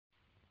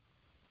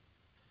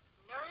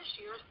Nourish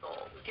your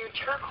soul with your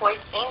turquoise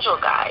angel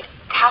guide,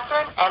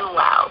 Catherine M.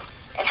 Lau,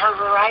 and her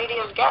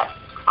variety of guests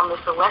on the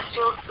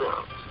Celestial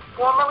Spoon,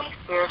 formerly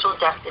Spiritual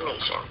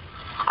Destination.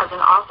 As an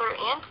author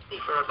and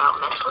speaker about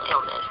mental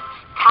illness,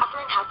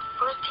 Catherine has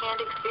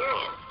first-hand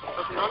experience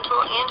with mental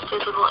and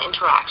physical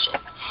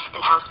interactions and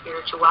how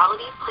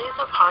spirituality plays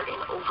a part in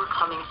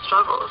overcoming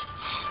struggles.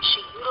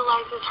 She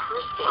utilizes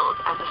her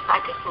skills as a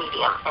psychic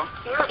medium and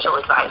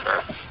spiritual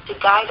advisor to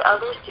guide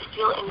others to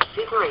feel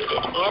invigorated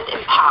and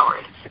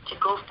empowered to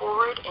go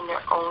forward in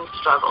their own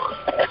struggles.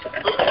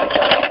 Listen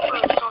to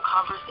inspirational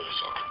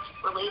conversations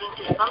relating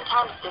to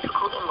sometimes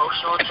difficult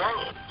emotional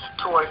journeys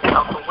towards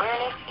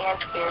self-awareness and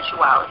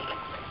spirituality.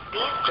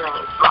 These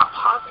journeys brought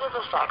positive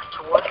effects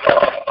towards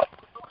mental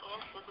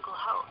and physical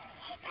health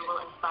and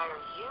will inspire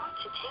you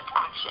to take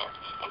action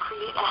and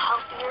create a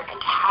healthier and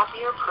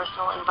happier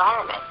personal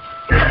environment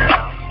for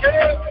yourself and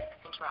those you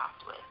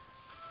interact with.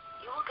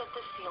 You will get the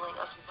feeling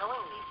of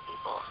knowing these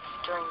people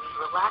during these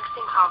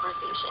relaxing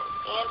conversations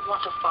and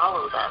want to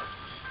follow them.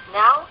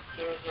 Now,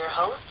 here's your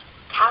host,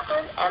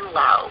 Catherine M.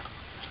 Lau.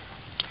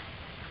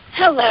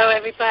 Hello,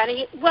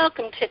 everybody.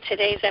 Welcome to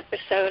today's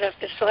episode of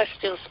The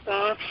Celestial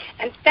Spoon,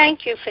 and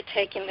thank you for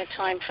taking the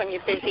time from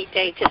your busy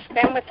day to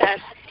spend with us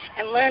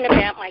and learn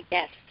about my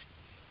guests.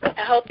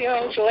 I hope you're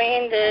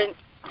enjoying the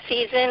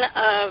season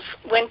of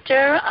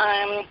winter.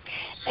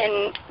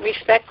 In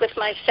respect with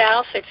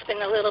myself, it's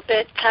been a little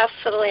bit tough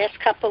for the last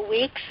couple of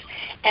weeks,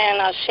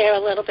 and I'll share a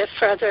little bit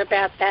further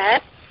about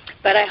that.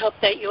 But I hope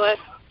that your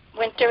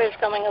winter is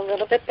going a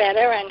little bit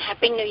better, and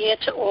Happy New Year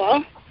to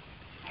all.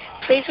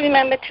 Please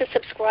remember to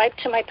subscribe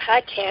to my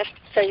podcast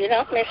so you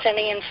don't miss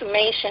any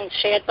information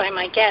shared by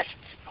my guests.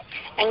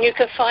 And you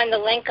can find the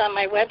link on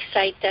my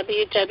website,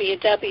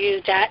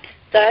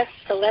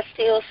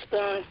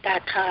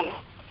 www.thecelestialspoon.com.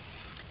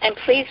 And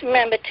please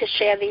remember to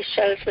share these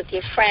shows with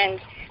your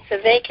friends so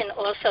they can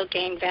also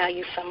gain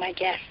value from my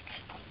guests.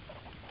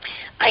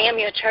 I am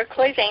your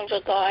turquoise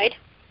angel guide,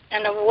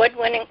 an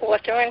award-winning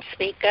author and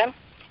speaker,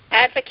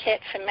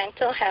 advocate for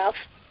mental health,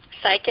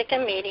 psychic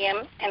and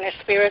medium, and a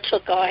spiritual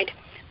guide,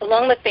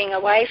 along with being a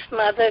wife,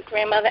 mother,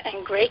 grandmother,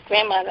 and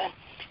great-grandmother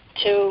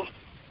to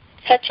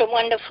such a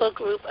wonderful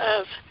group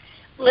of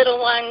little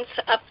ones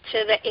up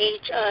to the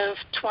age of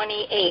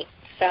 28.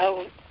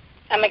 So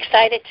I'm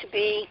excited to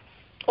be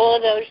all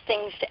of those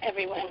things to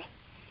everyone.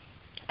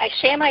 I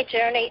share my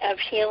journey of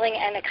healing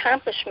and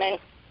accomplishment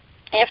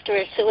after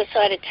a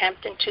suicide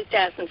attempt in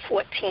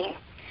 2014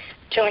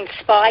 to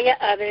inspire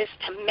others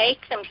to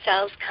make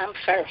themselves come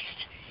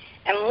first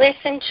and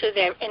listen to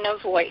their inner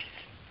voice.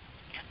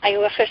 I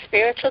offer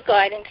spiritual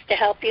guidance to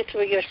help you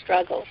through your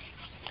struggles.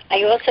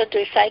 I also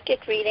do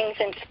psychic readings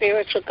and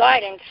spiritual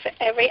guidance for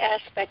every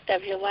aspect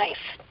of your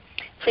life.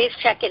 Please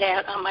check it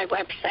out on my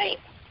website.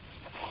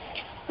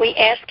 We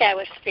ask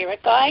our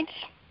spirit guides,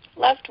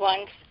 loved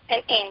ones,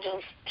 and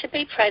angels to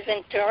be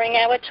present during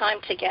our time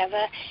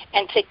together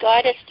and to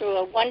guide us through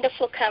a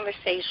wonderful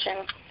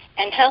conversation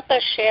and help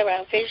us share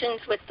our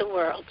visions with the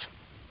world.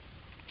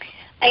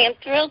 I am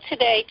thrilled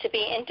today to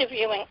be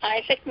interviewing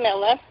Isaac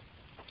Miller,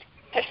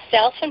 a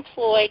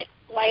self-employed,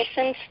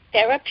 licensed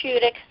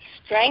therapeutic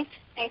strength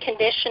and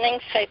conditioning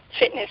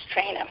fitness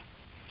trainer.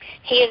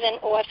 He is an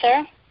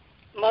author,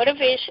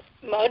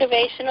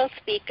 motivational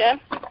speaker,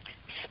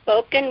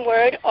 spoken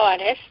word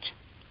artist,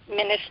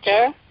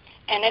 minister,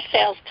 and a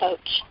sales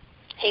coach.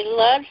 He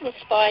loves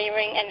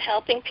inspiring and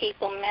helping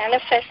people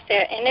manifest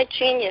their inner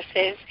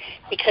geniuses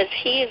because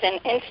he is an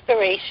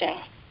inspiration.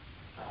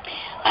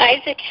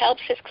 Isaac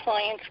helps his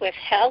clients with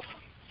health,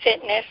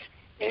 fitness,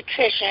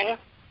 nutrition,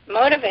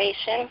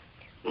 motivation,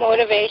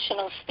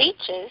 motivational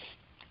speeches,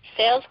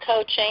 sales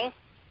coaching,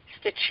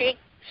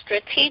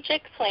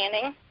 strategic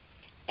planning,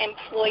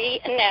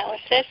 employee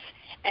analysis,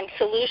 and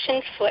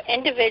solutions for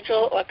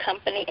individual or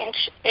company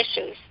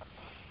issues.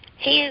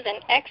 He is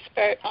an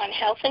expert on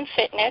health and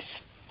fitness,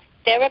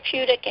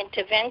 therapeutic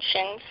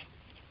interventions,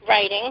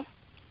 writing,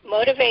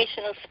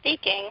 motivational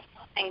speaking,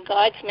 and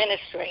God's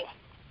ministry.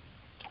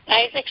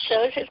 Isaac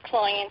shows his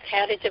clients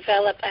how to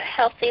develop a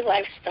healthy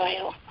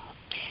lifestyle.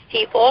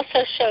 He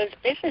also shows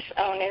business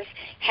owners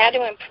how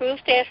to improve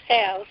their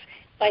sales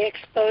by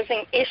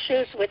exposing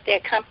issues with their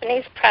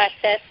company's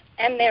process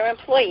and their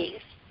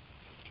employees.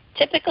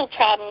 Typical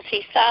problems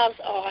he solves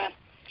are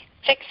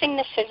fixing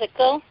the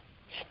physical,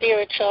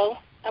 spiritual,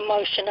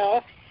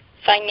 emotional,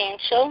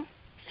 financial,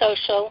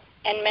 social,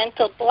 and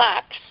mental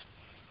blocks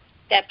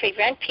that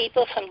prevent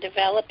people from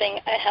developing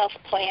a health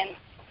plan.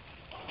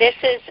 This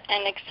is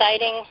an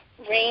exciting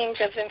range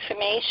of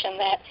information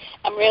that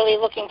I'm really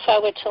looking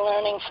forward to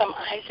learning from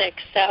Isaac.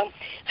 So,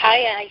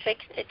 hi, Isaac.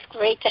 It's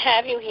great to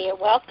have you here.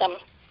 Welcome.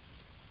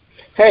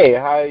 Hey,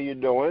 how are you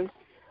doing,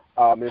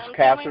 Miss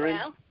Catherine? Doing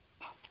well.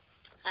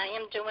 I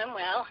am doing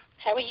well.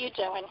 How are you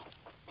doing?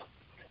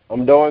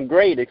 I'm doing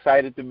great.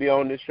 Excited to be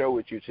on this show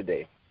with you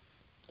today.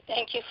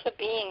 Thank you for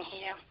being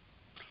here.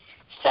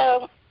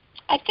 So,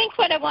 I think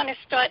what I want to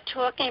start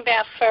talking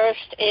about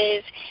first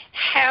is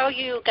how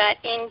you got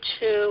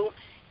into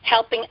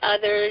helping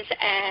others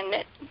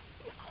and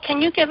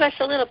Can you give us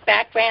a little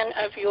background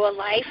of your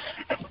life?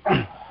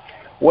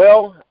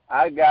 Well,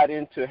 I got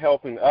into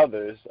helping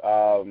others.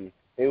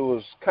 It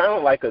was kind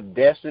of like a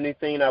destiny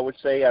thing, I would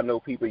say. I know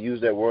people use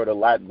that word a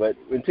lot, but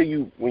when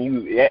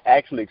you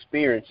actually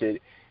experience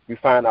it, you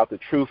find out the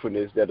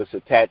truthfulness that is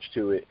attached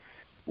to it.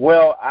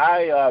 Well,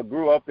 I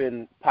grew up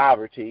in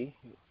poverty,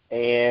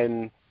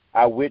 and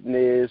I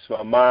witnessed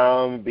my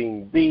mom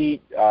being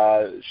beat.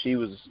 She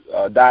was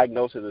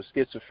diagnosed as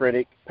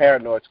a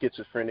paranoid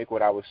schizophrenic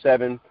when I was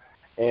 7,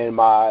 and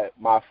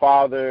my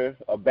father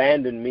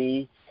abandoned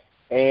me,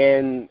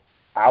 and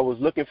I was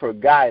looking for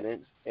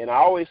guidance, and I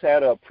always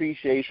had an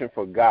appreciation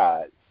for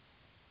God.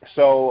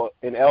 So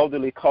an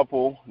elderly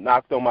couple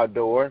knocked on my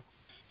door.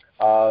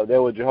 They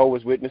were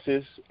Jehovah's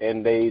Witnesses,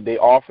 and they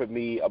offered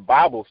me a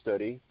Bible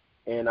study,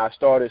 and I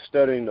started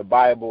studying the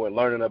Bible and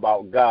learning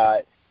about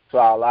God. So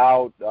I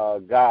allowed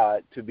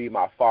God to be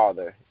my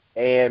father.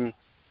 And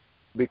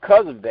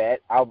because of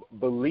that, I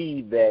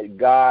believe that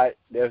God,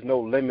 there's no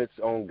limits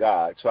on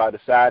God. So I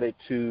decided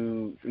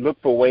to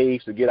look for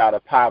ways to get out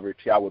of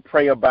poverty. I would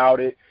pray about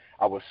it.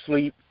 I would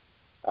sleep.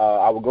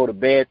 I would go to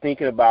bed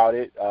thinking about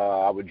it.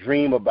 I would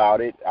dream about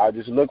it. I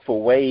just look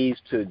for ways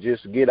to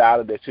just get out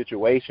of that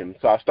situation.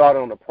 So I started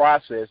on the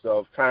process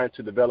of trying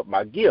to develop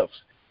my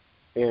gifts.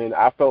 And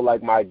I felt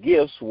like my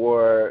gifts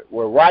were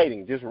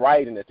writing, just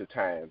writing at the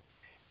time.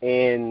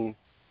 And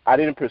I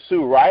didn't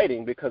pursue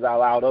writing because I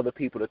allowed other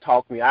people to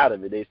talk me out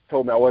of it. They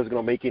told me I wasn't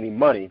going to make any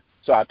money.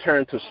 So I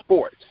turned to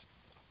sports.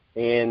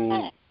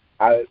 And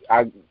I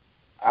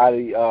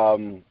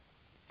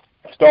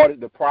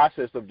started the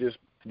process of just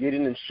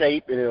getting in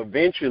shape, and it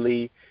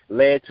eventually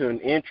led to an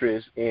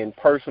interest in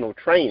personal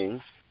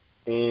training,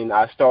 and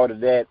I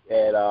started that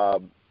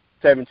at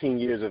 17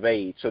 years of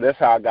age. So that's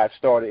how I got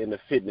started in the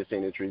fitness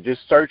industry,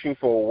 just searching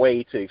for a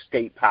way to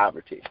escape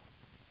poverty.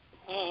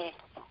 And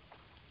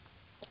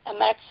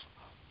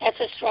that's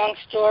a strong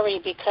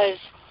story, because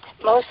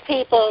most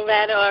people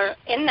that are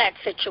in that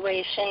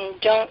situation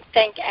don't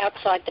think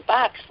outside the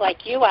box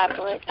like you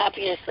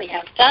obviously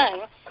have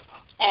done.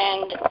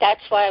 And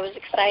that's why I was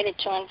excited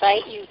to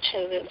invite you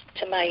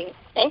to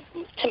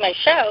my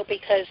show,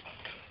 because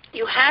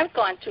you have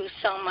gone through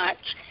so much,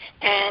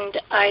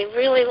 and I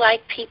really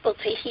like people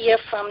to hear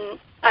from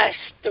us,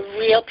 the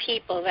real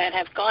people that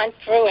have gone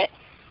through it,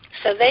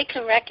 so they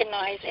can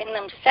recognize in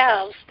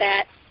themselves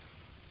that,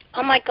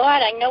 oh my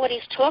God, I know what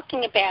he's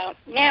talking about.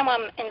 Now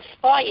I'm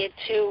inspired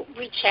to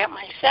reach out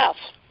myself.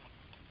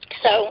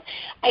 So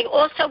I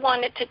also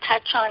wanted to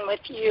touch on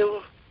with you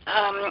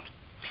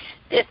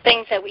the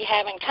things that we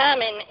have in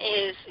common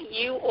is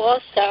you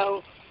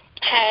also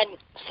had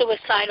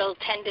suicidal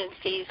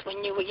tendencies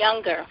when you were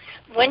younger.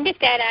 When did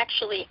that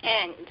actually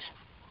end?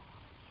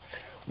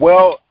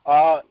 Well,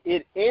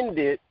 it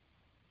ended,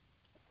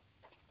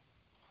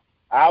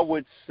 I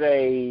would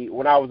say,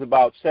 when I was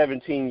about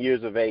 17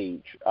 years of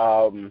age,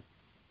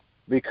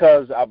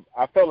 because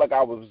I felt like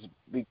I was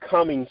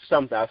becoming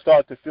something. I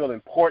started to feel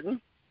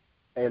important,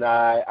 and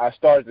I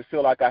started to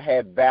feel like I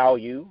had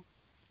value,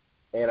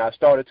 and I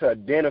started to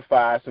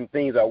identify some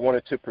things I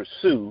wanted to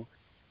pursue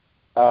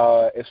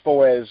as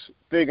far as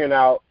figuring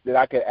out that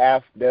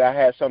I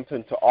had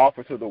something to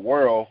offer to the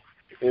world.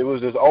 It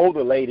was this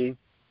older lady.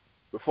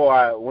 Before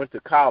I went to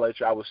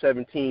college, I was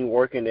 17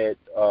 working at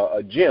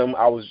a gym.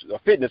 I was a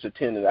fitness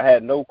attendant. I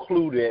had no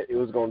clue that it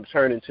was going to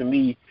turn into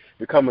me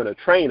becoming a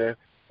trainer,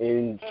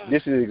 and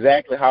this is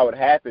exactly how it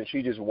happened.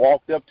 She just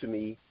walked up to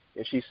me,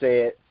 and she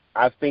said,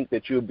 I think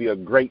that you'll be a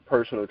great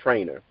personal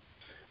trainer.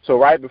 So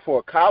right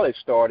before college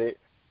started,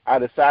 I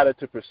decided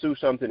to pursue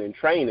something in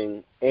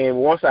training, and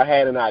once I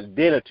had an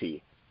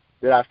identity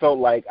that I felt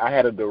like I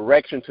had a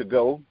direction to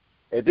go,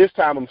 at this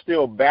time I'm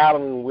still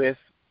battling with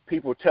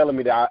people telling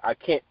me that I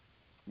can't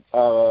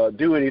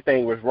do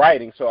anything with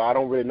writing, so I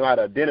don't really know how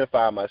to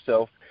identify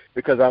myself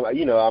because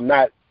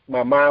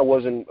my mind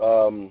wasn't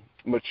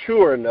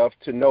mature enough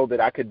to know that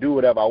I could do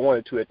whatever I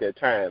wanted to at that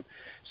time.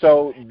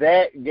 So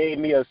that gave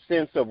me a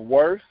sense of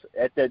worth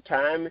at that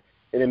time,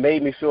 and it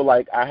made me feel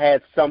like I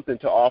had something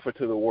to offer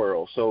to the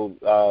world. So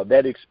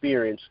that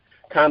experience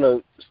kind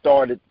of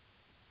started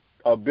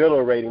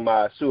obliterating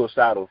my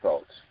suicidal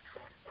thoughts.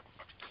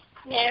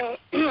 Now,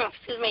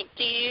 excuse me,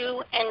 do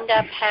you end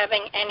up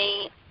having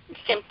any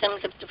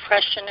symptoms of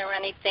depression or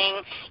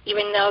anything,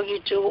 even though you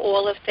do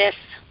all of this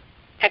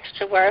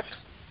extra work?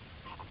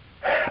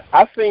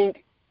 I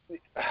think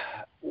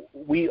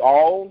we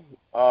all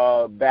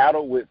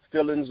battle with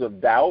feelings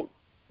of doubt.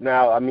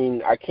 Now, I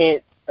mean, I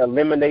can't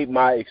eliminate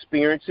my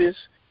experiences.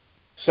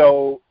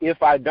 So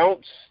if I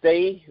don't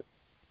stay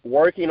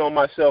working on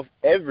myself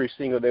every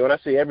single day, when I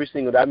say every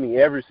single day, I mean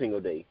every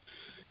single day,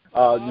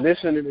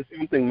 listening to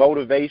something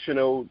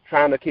motivational,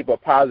 trying to keep a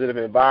positive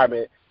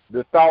environment,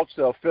 the thoughts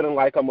of feeling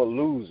like I'm a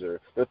loser,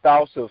 the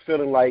thoughts of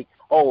feeling like,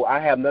 oh, I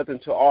have nothing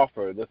to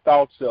offer, the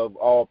thoughts of,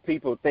 oh,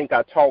 people think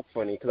I talk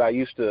funny, because I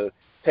used to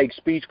take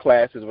speech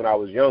classes when I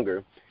was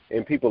younger,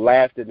 and people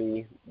laughed at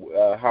me,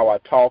 how I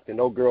talked, and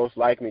no girls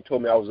liked me,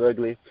 told me I was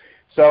ugly.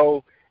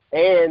 So,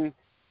 and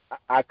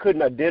I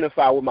couldn't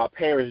identify what my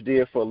parents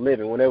did for a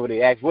living. Whenever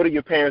they asked, what do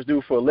your parents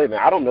do for a living?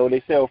 I don't know.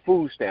 They sell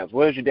food stamps.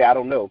 Where's your dad? I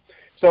don't know.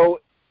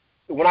 So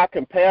when I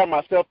compare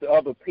myself to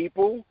other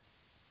people,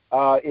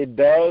 it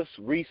does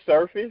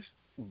resurface.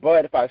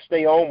 But if I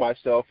stay on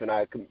myself and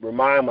I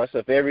remind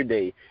myself every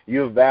day,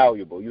 you're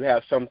valuable, you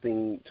have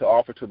something to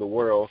offer to the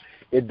world,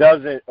 it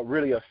doesn't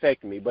really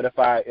affect me. But if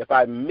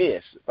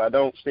I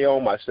don't stay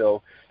on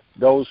myself,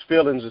 those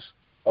feelings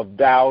of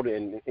doubt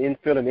and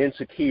feeling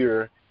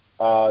insecure,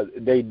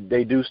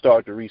 they do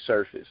start to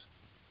resurface.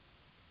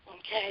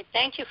 Okay,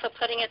 thank you for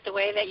putting it the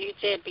way that you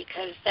did,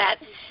 because that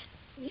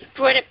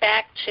brought it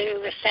back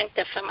to the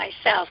center for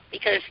myself,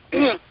 because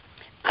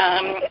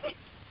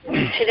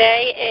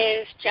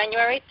today is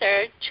January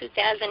 3rd,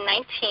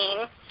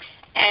 2019,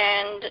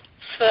 and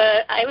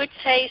I would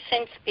say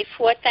since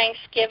before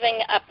Thanksgiving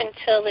up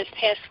until this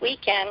past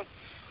weekend,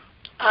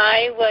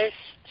 I was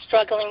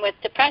struggling with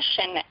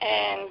depression,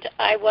 and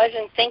I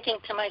wasn't thinking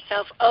to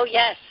myself, oh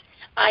yes,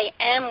 I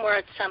am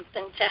worth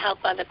something to help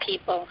other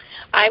people.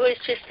 I was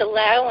just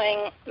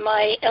allowing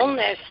my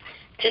illness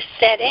to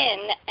set in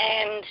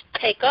and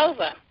take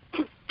over.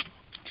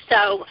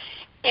 So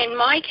in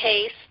my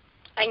case,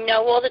 I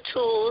know all the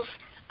tools.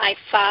 I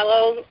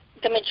follow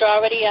the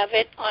majority of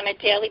it on a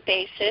daily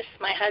basis.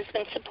 My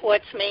husband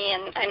supports me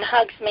and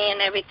hugs me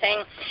and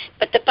everything.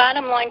 But the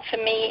bottom line for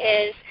me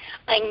is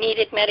I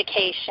needed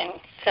medication.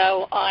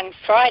 So on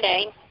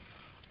Friday,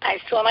 I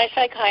saw my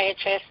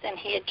psychiatrist, and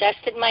he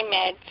adjusted my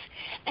meds,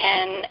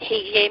 and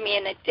he gave me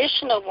an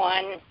additional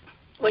one,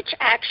 which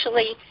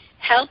actually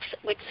helps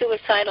with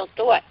suicidal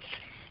thoughts.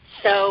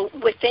 So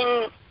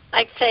within,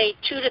 I'd say,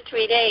 2 to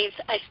 3 days,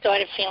 I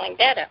started feeling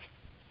better.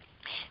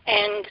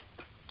 And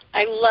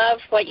I love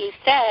what you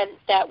said,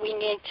 that we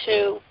need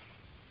to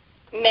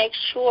make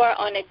sure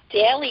on a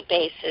daily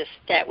basis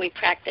that we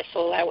practice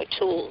all our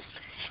tools.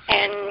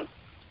 And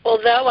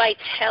although I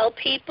tell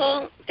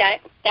people that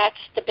that's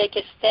the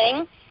biggest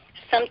thing,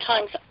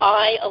 sometimes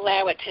I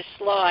allow it to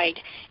slide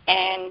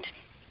and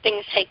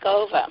things take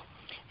over.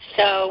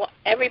 So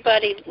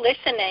everybody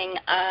listening,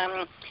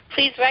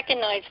 please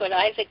recognize what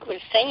Isaac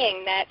was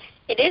saying, that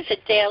it is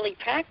a daily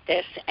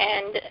practice,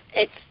 and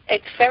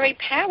it's very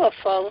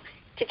powerful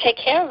to take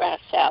care of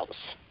ourselves.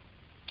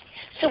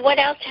 So what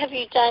else have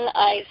you done,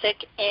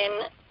 Isaac, in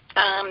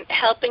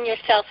helping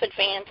yourself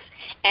advance,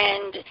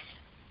 and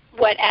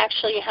what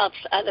actually helps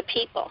other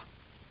people?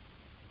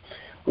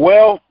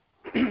 Well,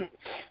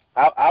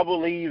 I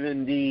believe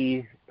in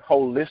the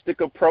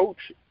holistic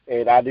approach,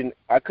 and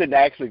I couldn't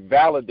actually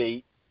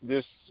validate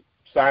this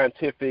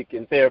scientific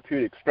and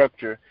therapeutic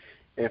structure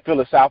and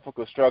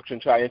philosophical structure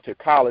until I entered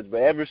college.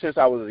 But ever since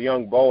I was a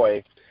young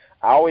boy,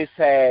 I always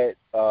had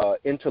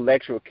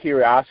intellectual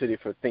curiosity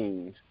for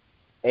things.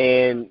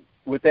 And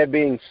with that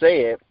being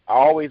said, I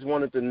always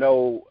wanted to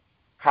know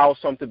how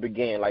something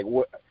began, like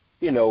what,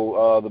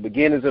 the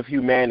beginnings of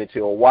humanity,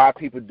 or why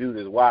people do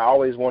this, why. I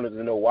always wanted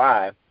to know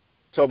why.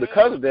 So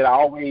because of that, I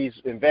always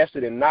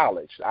invested in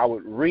knowledge. I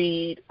would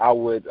read, I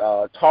would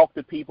talk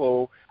to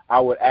people, I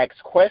would ask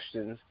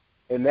questions,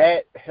 and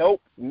that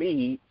helped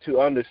me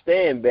to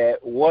understand that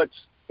what's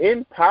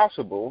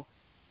impossible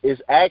is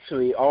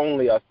actually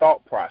only a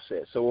thought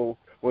process. So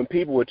when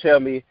people would tell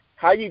me,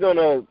 how are you going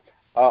to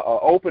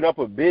open up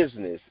a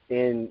business,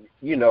 and,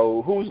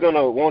 who's going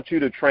to want you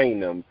to train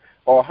them,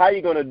 or how are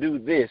you going to do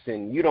this,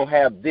 and you don't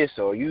have this,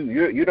 or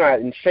you're not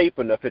in shape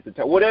enough at the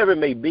time, whatever it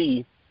may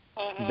be,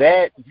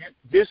 that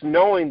just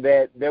knowing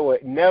that there were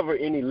never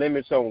any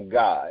limits on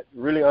God,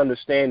 really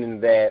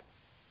understanding that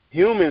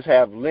humans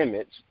have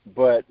limits,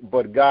 but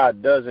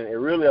God doesn't, it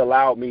really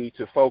allowed me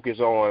to focus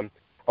on,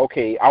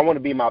 okay, I want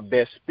to be my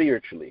best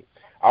spiritually.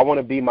 I want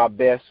to be my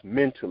best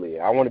mentally.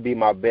 I want to be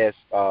my best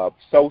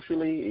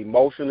socially,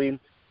 emotionally,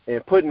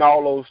 and putting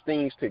all those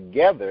things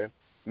together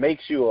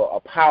makes you a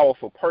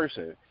powerful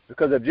person.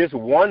 Because if just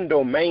one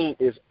domain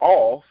is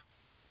off,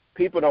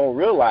 people don't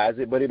realize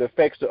it, but it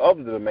affects the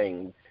other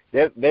domains.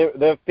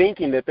 They're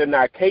thinking that they're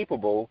not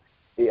capable,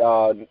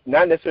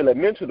 not necessarily a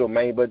mental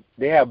domain, but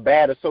they have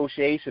bad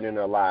association in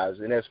their lives.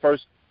 And as 1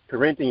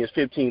 Corinthians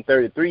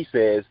 15:33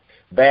 says,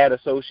 bad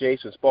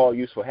association spoil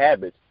useful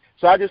habits.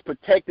 So I just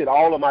protected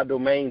all of my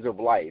domains of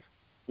life.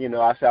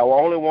 I said I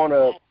only want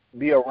to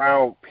be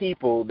around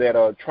people that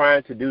are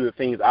trying to do the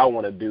things I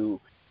want to do,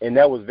 and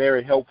that was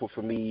very helpful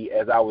for me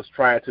as I was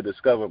trying to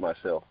discover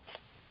myself.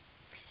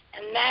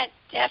 And that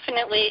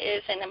definitely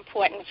is an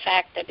important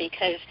factor,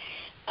 because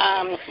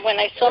when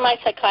I saw my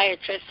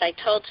psychiatrist, I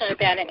told him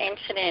about an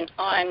incident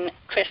on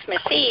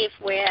Christmas Eve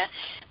where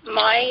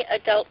my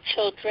adult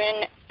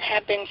children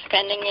have been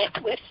spending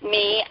it with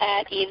me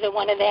at either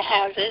one of their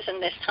houses,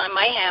 and this time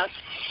my house,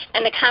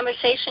 and the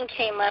conversation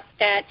came up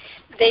that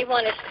they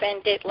want to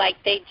spend it like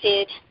they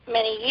did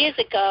many years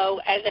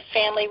ago as a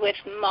family with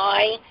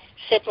my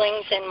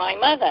siblings and my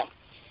mother.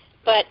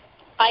 But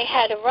I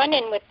had a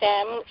run-in with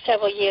them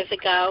several years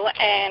ago,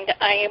 and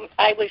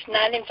I was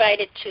not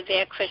invited to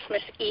their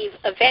Christmas Eve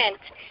event,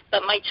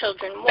 but my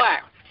children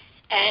were.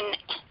 And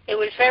it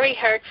was very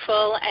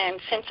hurtful, and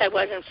since I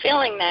wasn't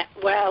feeling that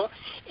well,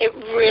 it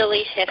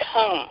really hit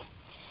home.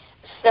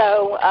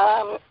 So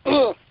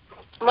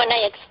when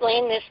I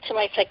explained this to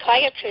my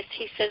psychiatrist,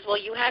 he says, well,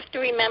 you have to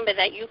remember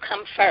that you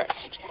come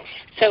first.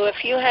 So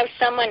if you have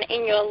someone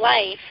in your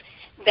life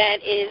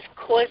that is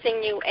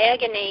causing you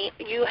agony,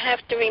 you have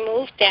to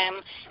remove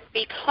them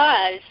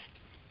because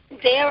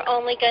they're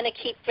only going to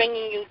keep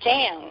bringing you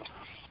down.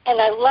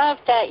 And I love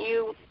that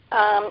you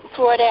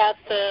brought out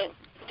the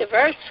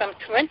verse from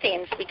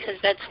Corinthians, because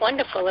that's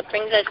wonderful. It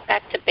brings us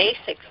back to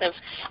basics of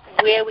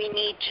where we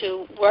need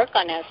to work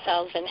on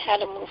ourselves and how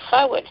to move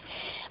forward.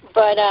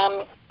 But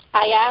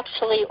I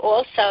actually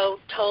also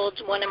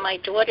told one of my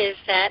daughters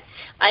that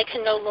I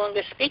can no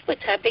longer speak with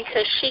her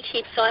because she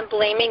keeps on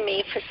blaming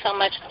me for so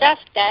much stuff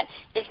that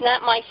is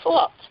not my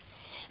fault.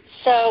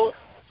 So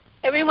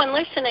everyone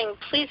listening,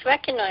 please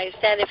recognize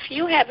that if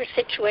you have a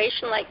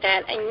situation like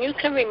that and you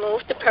can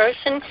remove the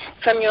person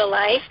from your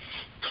life,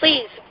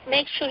 please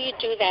make sure you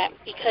do that,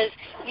 because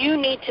you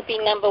need to be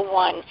number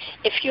one.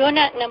 If you're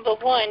not number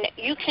one,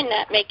 you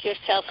cannot make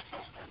yourself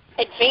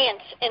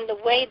advance in the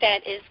way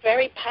that is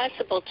very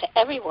possible to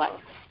everyone.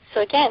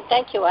 So again,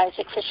 thank you,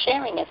 Isaac, for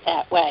sharing it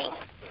that way.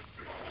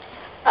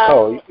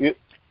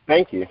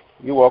 Thank you.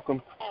 You're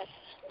welcome.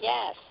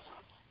 Yes.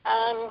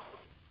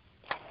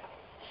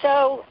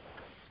 So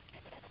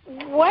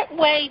what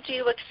way do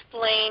you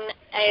explain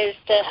as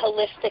the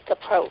holistic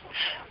approach?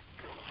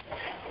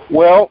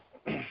 Well,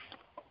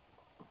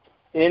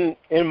 in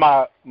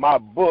my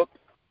book,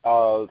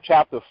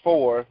 chapter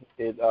 4,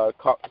 it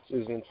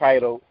is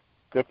entitled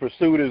 "The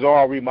Pursuit Is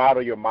All,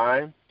 Remodel Your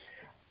Mind."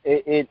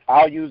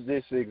 I'll use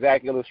this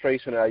exact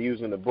illustration that I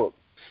use in the book.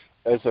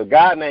 There's a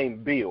guy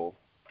named Bill.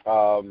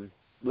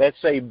 Let's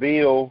say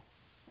Bill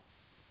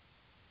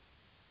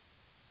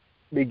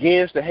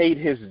begins to hate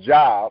his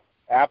job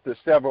after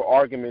several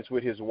arguments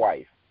with his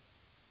wife.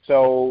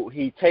 So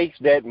he takes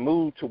that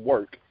mood to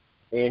work,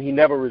 and he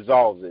never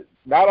resolves it.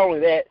 Not only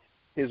that,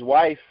 his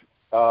wife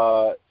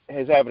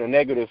has having a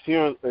negative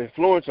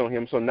influence on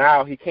him, so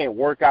now he can't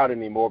work out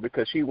anymore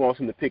because she wants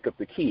him to pick up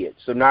the kids.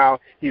 So now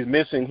he's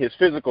missing his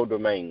physical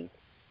domain.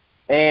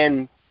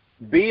 And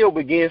Bill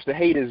begins to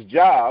hate his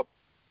job,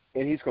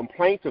 and he's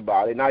complaints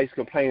about it. Now he's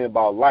complaining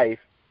about life,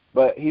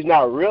 but he's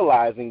not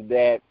realizing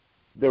that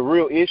the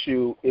real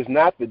issue is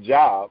not the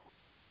job.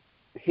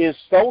 His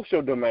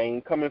social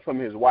domain coming from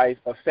his wife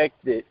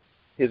affected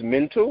his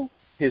mental,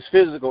 his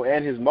physical,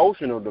 and his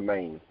emotional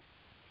domain.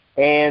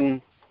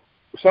 And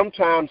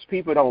sometimes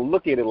people don't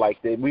look at it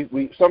like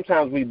that.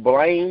 Sometimes we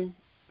blame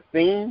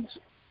things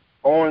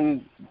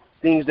on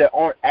things that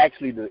aren't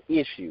actually the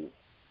issue.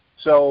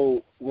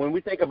 So when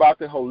we think about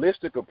the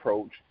holistic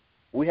approach,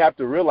 we have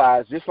to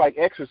realize, just like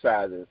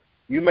exercising,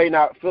 you may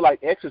not feel like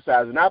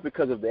exercising, not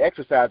because of the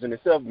exercise in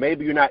itself.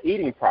 Maybe you're not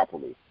eating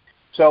properly.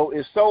 So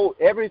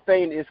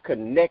everything is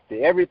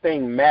connected.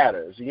 Everything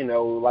matters.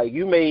 Like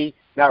you may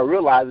not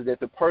realize that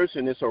the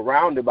person is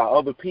surrounded by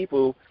other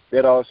people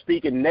that are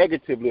speaking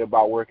negatively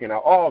about working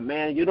out. Oh,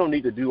 man, you don't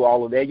need to do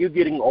all of that. You're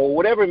getting old,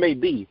 whatever it may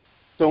be.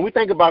 So when we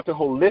think about the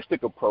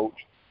holistic approach,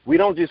 we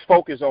don't just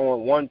focus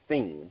on one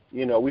thing.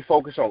 We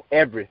focus on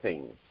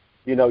everything.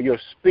 Your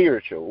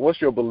spiritual.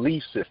 What's your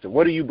belief system?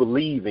 What do you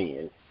believe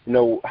in?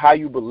 How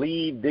you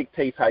believe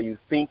dictates how you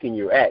think and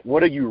you act.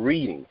 What are you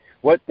reading?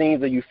 What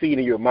things are you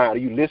feeding your mind?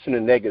 Are you listening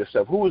to negative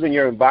stuff? Who's in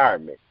your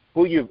environment?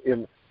 Who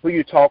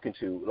you talking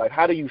to? Like,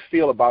 how do you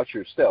feel about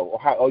yourself? Or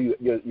how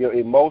your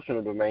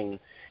emotional domain?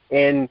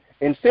 And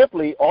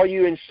simply, are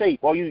you in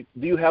shape? Do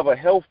you have a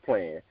health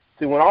plan?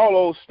 See, when all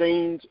those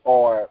things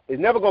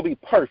it's never going to be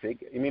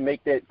perfect. Let me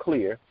make that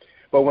clear.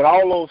 But when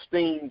all those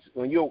things,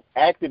 when you're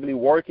actively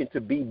working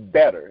to be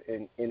better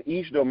in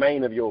each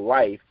domain of your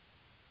life,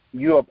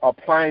 you're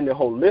applying the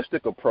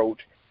holistic approach.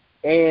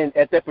 And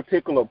at that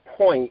particular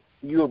point,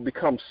 you have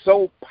become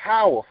so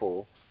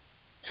powerful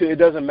it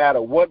doesn't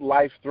matter what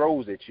life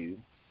throws at you.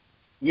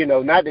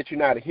 Not that you're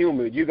not a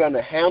human, you're going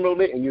to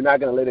handle it and you're not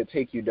going to let it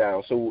take you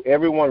down. So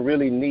everyone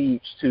really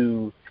needs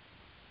to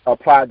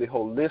apply the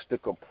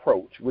holistic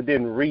approach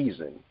within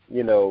reason,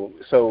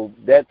 So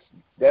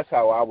that's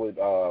how I would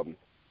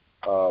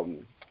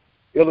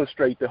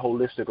illustrate the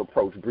holistic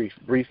approach,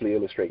 briefly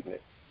illustrating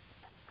it.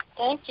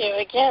 Thank you.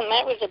 Again,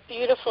 that was a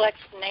beautiful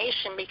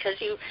explanation, because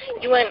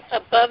you went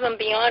above and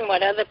beyond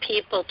what other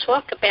people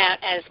talk about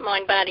as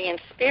mind, body,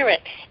 and spirit.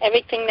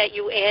 Everything that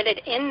you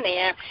added in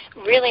there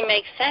really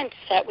makes sense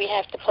that we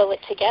have to pull it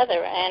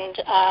together.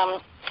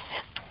 And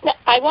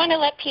I want to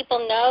let people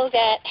know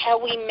that how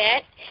we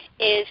met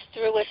is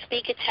through a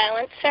speaker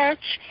talent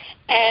search,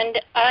 and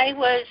I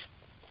was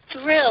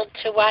thrilled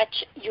to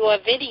watch your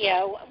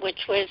video,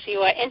 which was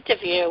your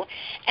interview,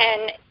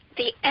 and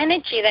the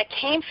energy that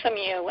came from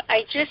you,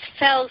 I just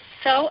felt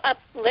so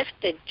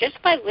uplifted just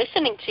by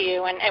listening to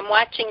you and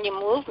watching your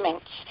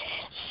movements.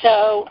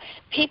 So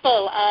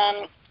people,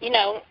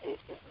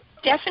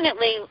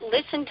 definitely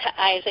listen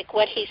to Isaac,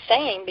 what he's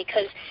saying,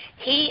 because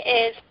he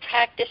is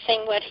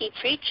practicing what he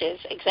preaches,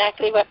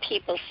 exactly what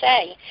people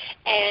say.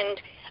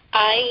 And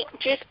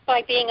just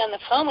by being on the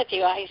phone with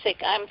you, Isaac,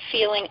 I'm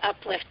feeling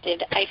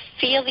uplifted. I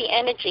feel the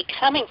energy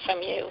coming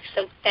from you,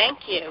 so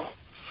thank you.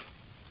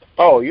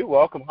 Oh, you're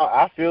welcome.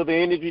 I feel the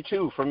energy,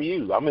 too, from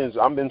you. I'm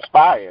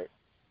inspired.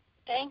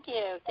 Thank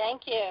you.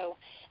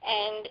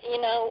 And,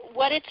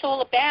 what it's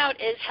all about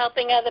is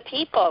helping other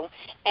people.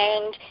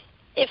 And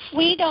if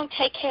we don't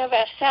take care of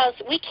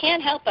ourselves, we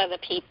can't help other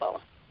people.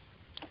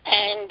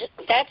 And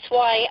that's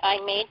why I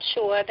made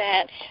sure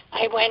that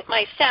I went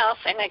myself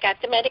and I got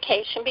the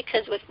medication,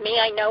 because with me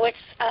I know it's,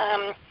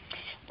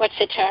 what's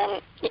the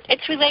term?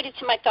 It's related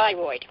to my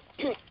thyroid.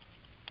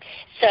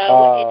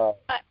 So it's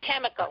a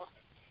chemical.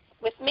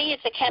 With me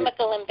it's a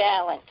chemical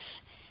imbalance.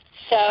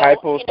 So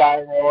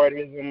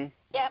hypothyroidism.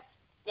 Yep.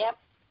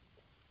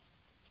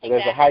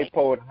 There's a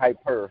hypo and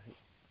hyper.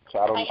 So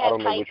I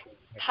don't know which one.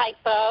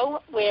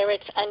 Hypo, where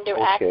it's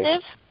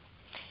underactive,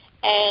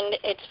 and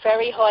it's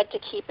very hard to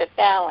keep it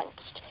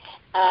balanced.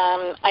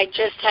 I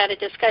just had a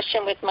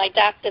discussion with my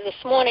doctor this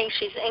morning.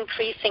 She's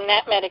increasing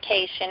that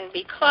medication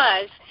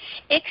because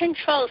it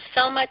controls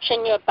so much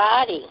in your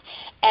body.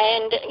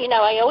 And,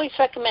 I always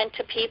recommend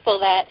to people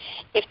that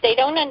if they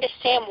don't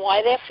understand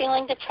why they're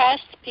feeling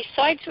depressed,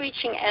 besides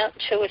reaching out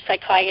to a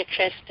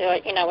psychiatrist or,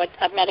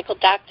 a medical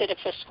doctor to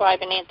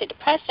prescribe an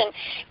antidepressant,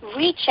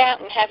 reach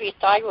out and have your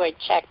thyroid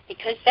checked,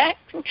 because that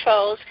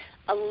controls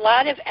a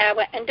lot of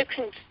our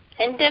endocrine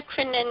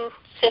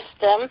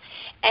system,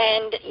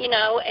 and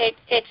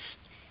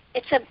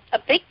it's a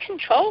big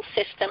control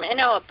system in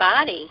our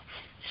body.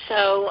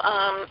 So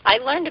I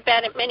learned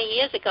about it many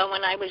years ago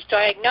when I was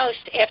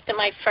diagnosed after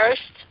my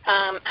first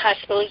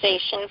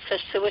hospitalization for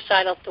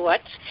suicidal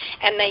thoughts,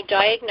 and they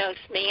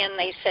diagnosed me and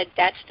they said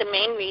that's the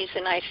main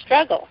reason I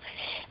struggle.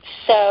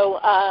 So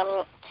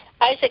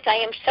Isaac, I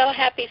am so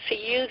happy for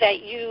you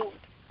that you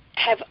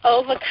have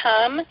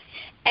overcome.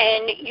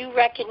 And you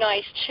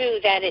recognize, too,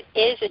 that it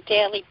is a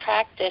daily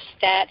practice,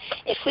 that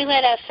if we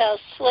let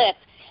ourselves slip,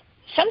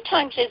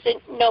 sometimes there's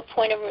no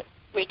point of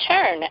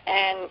return.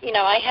 And,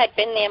 I had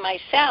been there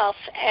myself,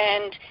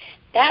 and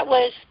that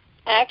was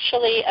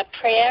actually a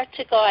prayer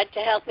to God to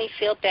help me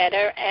feel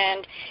better.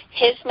 And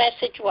his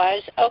message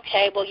was,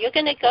 okay, well, you're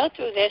going to go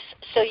through this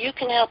so you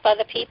can help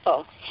other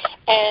people.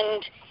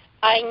 And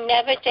I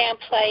never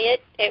downplay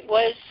it. It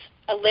was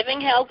a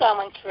living hell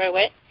going through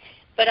it,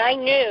 but I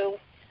knew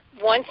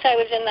once I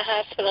was in the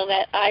hospital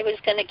that I was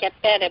going to get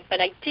better,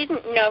 but I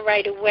didn't know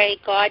right away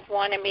God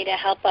wanted me to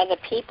help other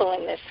people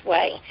in this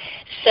way.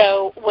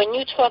 So when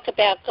you talk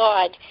about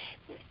God,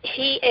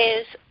 he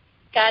is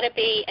got to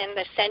be in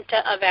the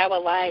center of our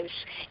lives.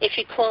 If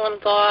you call him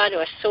God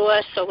or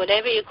Source or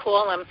whatever you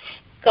call him,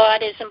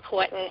 God is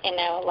important in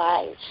our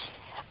lives.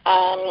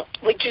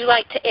 Would you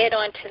like to add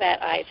on to that,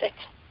 Isaac?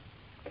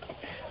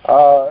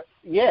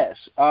 Yes.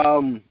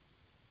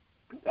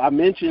 I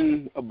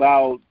mentioned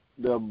about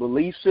the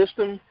belief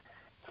system,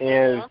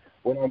 and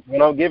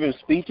when I'm giving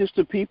speeches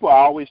to people, I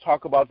always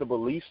talk about the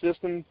belief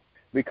system,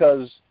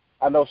 because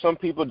I know some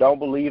people don't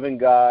believe in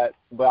God,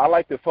 but I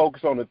like to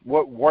focus on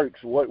what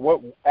works,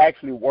 what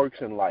actually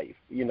works in life,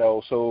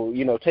 so,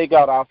 take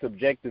out our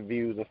subjective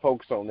views and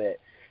focus on that.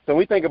 So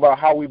we think about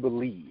how we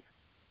believe.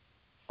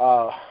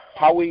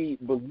 How we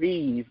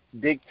believe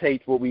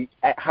dictates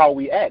how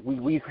we act.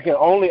 We can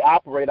only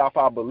operate off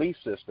our belief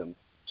system.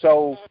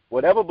 So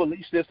whatever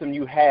belief system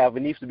you have,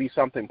 it needs to be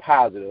something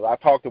positive. I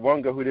talked to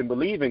one girl who didn't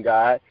believe in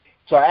God,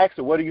 so I asked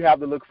her, what do you have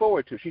to look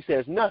forward to? She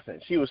says nothing.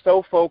 She was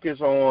so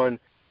focused on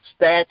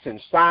stats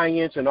and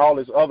science and all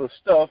this other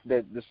stuff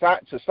that the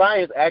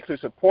science actually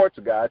supports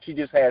God. She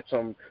just had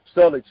some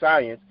solid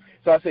science.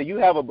 So I said, you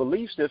have a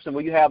belief system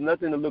where you have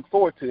nothing to look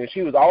forward to. And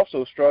she was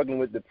also struggling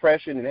with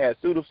depression and had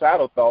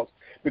suicidal thoughts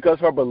because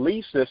her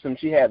belief system,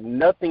 she had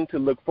nothing to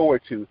look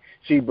forward to.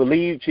 She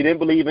didn't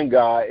believe in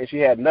God, and she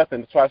had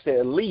nothing. So I said,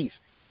 at least,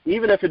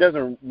 even if it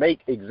doesn't make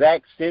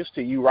exact sense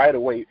to you right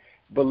away,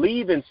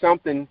 believe in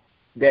something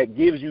that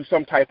gives you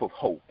some type of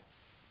hope.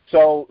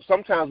 So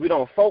sometimes we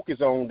don't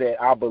focus on that.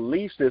 Our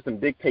belief system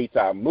dictates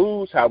our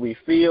moods, how we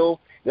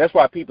feel. That's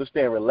why people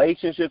stay in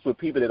relationships with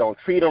people that don't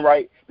treat them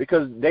right,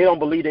 because they don't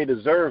believe they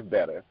deserve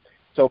better.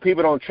 So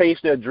people don't chase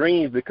their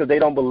dreams because they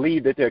don't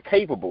believe that they're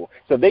capable.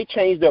 So if they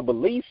change their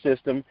belief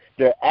system,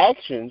 their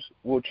actions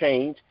will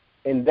change,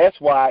 and that's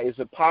why it's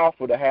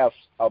powerful to have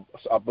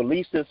a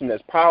belief system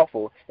that's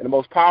powerful. And the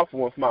most powerful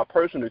one from my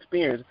personal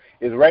experience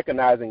is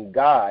recognizing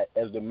God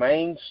as the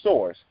main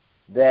source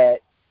that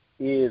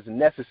is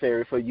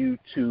necessary for you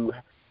to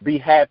be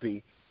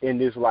happy in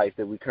this life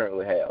that we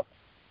currently have.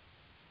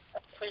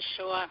 For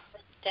sure,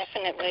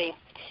 definitely.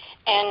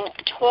 And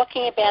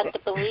talking about the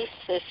belief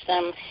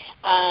system,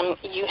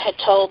 you had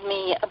told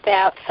me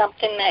about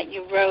something that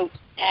you wrote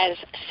as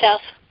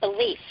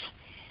self-belief.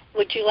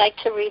 Would you like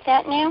to read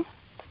that now?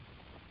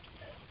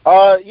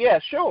 Yeah,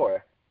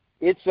 sure.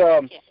 It's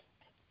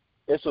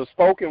a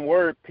spoken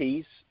word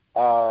piece.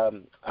 I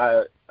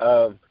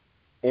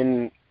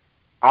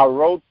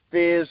wrote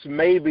this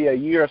maybe a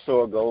year or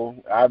so ago.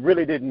 I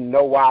really didn't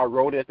know why I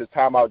wrote it at the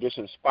time. I was just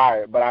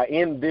inspired. But I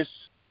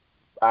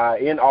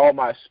end all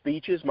my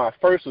speeches. My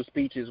first of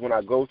speeches when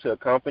I go to a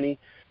company,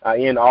 I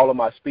end all of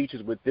my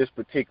speeches with this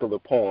particular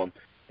poem,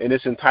 and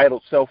it's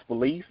entitled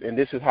Self-Belief, and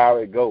this is how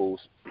it goes.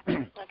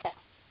 Okay.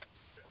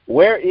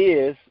 Where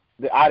is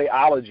the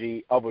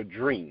ideology of a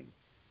dream?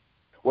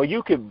 Well,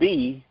 you could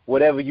be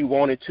whatever you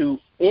wanted to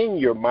in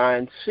your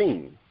mind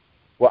seem,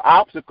 where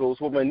obstacles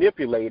were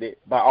manipulated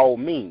by all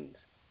means.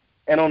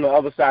 And on the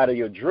other side of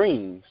your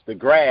dreams, the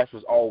grass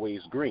was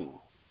always green.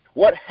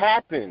 What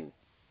happened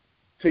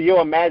to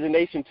your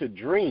imagination to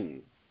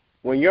dream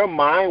when your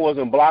mind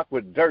wasn't blocked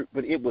with dirt,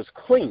 but it was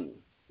clean?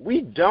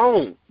 We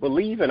don't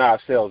believe in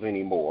ourselves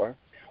anymore.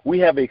 We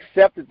have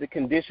accepted the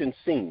conditions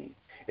seen,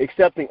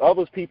 accepting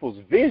other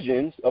people's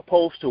visions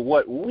opposed to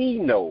what we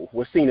know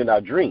was seen in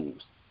our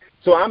dreams.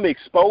 So I'm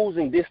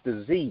exposing this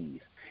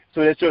disease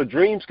so that your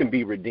dreams can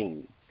be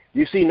redeemed.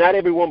 You see, not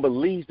everyone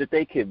believes that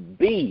they can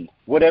be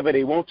whatever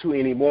they want to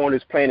anymore on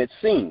this planet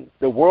scene.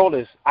 The world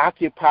is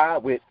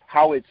occupied with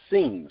how it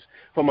seems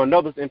from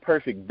another's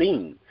imperfect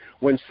being,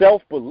 when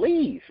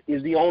self-belief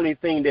is the only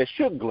thing that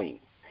should gleam.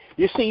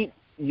 You see,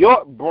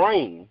 your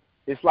brain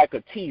is like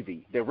a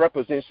TV that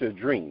represents your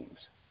dreams,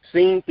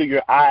 seen through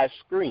your eyes'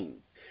 screen.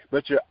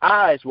 But your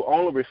eyes will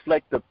only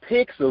reflect the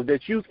pixels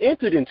that you've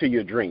entered into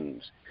your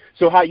dreams.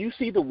 So how you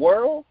see the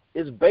world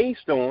is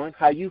based on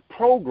how you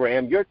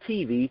program your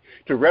TV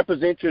to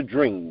represent your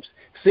dreams,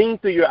 seen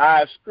through your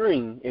eyes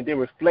screen and then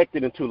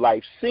reflected into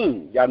life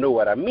seen. Y'all know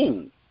what I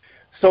mean.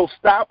 So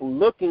stop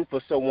looking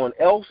for someone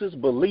else's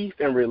belief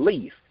and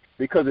relief,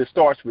 because it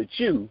starts with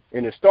you,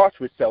 and it starts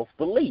with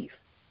self-belief.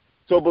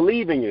 So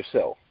believe in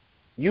yourself.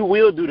 You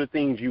will do the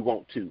things you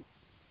want to.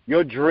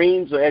 Your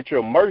dreams are at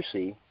your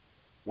mercy,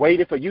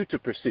 waiting for you to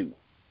pursue.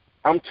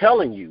 I'm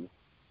telling you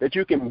that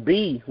you can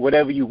be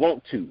whatever you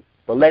want to,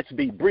 but let's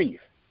be brief.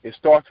 It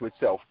starts with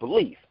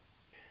self-belief.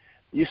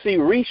 You see,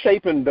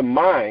 reshaping the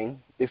mind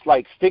is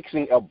like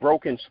fixing a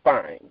broken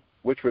spine,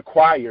 which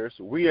requires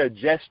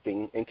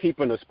readjusting and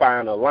keeping the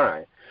spine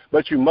aligned.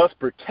 But you must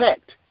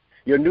protect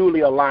your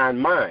newly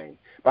aligned mind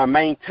by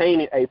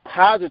maintaining a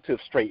positive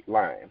straight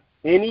line.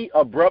 Any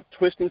abrupt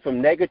twisting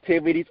from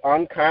negativity's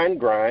unkind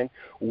grind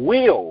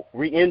will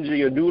re-injure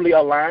your newly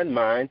aligned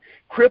mind,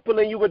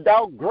 crippling you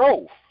without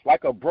growth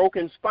like a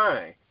broken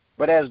spine.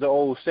 But as the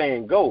old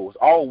saying goes,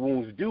 all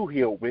wounds do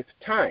heal with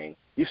time.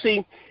 You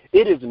see,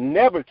 it is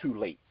never too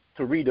late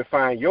to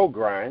redefine your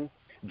grind.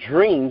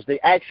 Dreams, they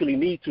actually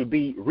need to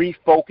be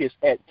refocused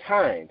at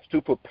times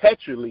to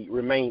perpetually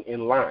remain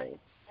in line.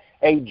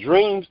 A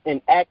dream's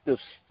inactive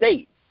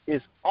state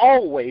is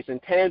always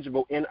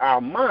intangible in our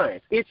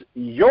minds. It's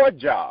your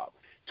job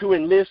to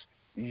enlist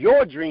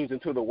your dreams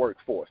into the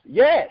workforce.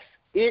 Yes,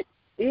 it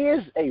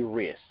is a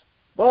risk,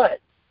 but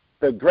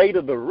the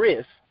greater the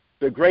risk,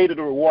 the greater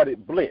the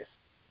rewarded bliss.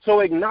 So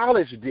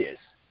acknowledge this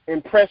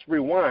and press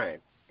rewind.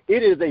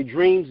 It is a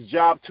dream's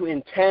job to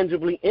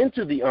intangibly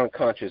enter the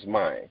unconscious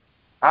mind.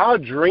 Our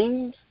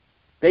dreams,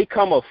 they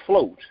come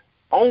afloat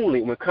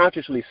only when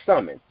consciously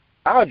summoned.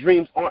 Our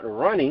dreams aren't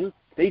running,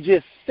 they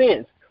just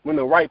sense when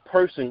the right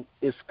person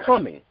is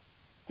coming.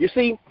 You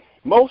see,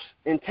 most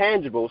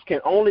intangibles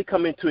can only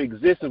come into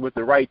existence with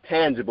the right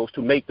tangibles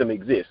to make them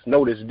exist.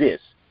 Notice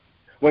this.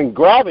 When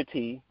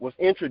gravity was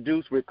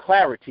introduced with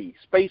clarity,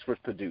 space was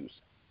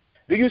produced.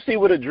 Do you see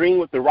what a dream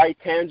with the right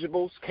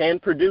tangibles can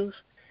produce?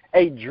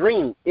 A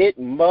dream, it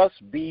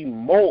must be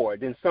more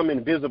than some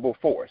invisible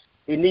force.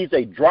 It needs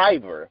a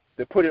driver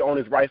to put it on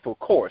its rightful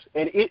course,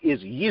 and it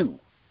is you.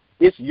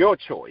 It's your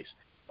choice.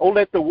 Oh,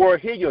 let the world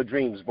hear your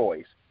dream's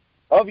voice.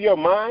 Of your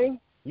mind,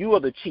 you are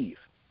the chief.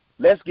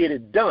 Let's get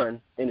it done,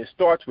 and it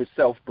starts with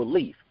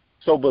self-belief.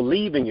 So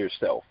believe in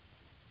yourself.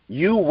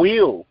 You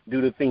will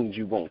do the things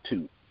you want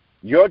to.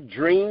 Your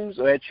dreams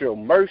are at your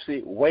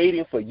mercy,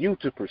 waiting for you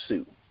to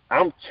pursue.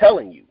 I'm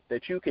telling you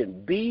that you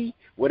can be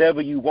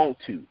whatever you want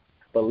to,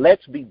 but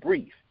let's be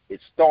brief. It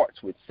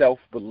starts with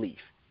self-belief,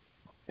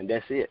 and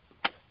that's it.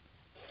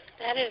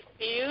 That is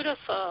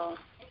beautiful.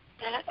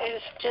 That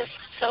is just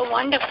so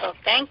wonderful.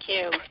 Thank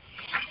you.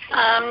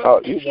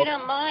 If you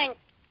don't mind,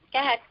 go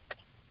ahead.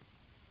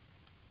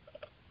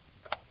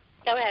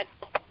 Go ahead.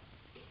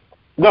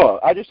 No,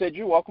 I just said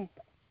you're welcome.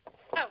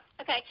 Oh,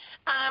 okay.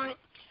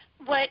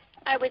 What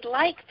I would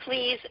like,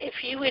 please, if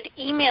you would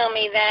email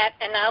me that,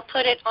 and I'll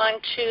put it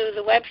onto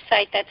the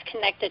website that's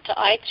connected to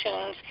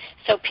iTunes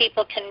so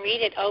people can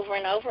read it over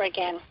and over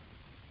again.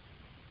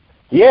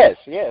 Yes.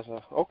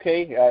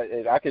 Okay.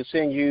 I can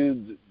send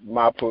you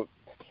my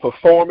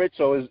performance.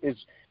 So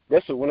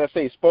that's when I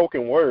say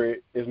spoken word,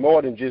 it's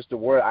more than just the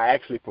word. I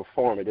actually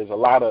perform it. There's a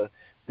lot of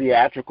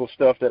theatrical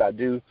stuff that I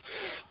do.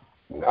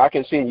 I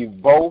can send you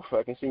both.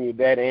 I can send you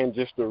that and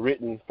just the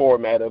written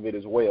format of it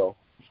as well.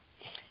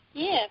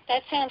 Yeah,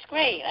 that sounds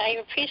great.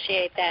 I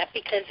appreciate that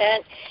because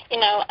that,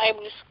 I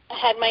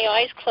had my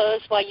eyes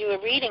closed while you were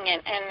reading it,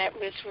 and it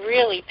was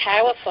really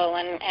powerful,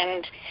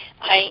 and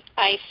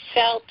I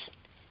felt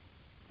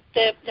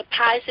the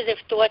positive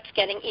thoughts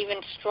getting even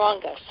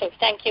stronger. So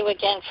thank you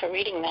again for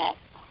reading that.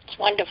 It's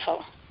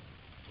wonderful.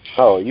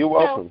 Oh, you're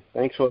welcome.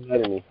 Thanks for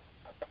letting me.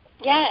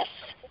 Yes.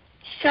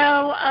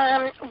 So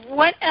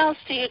what else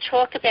do you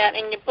talk about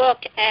in your book?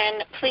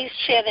 And please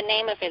share the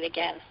name of it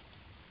again.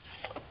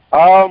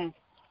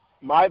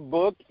 My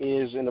book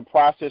is in the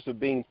process of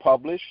being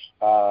published.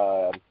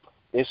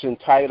 It's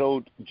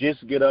entitled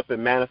Just Get Up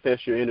and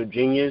Manifest Your Inner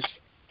Genius.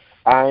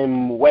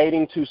 I'm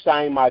waiting to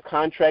sign my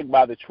contract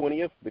by the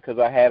 20th because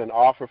I had an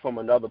offer from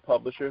another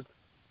publisher.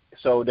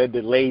 So they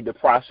delayed the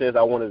process.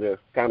 I wanted to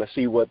kind of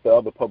see what the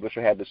other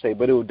publisher had to say,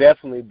 but it will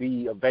definitely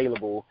be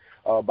available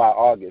by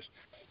August.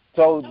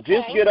 So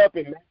Okay.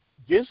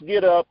 Just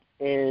Get Up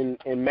and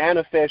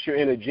Manifest Your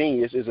Inner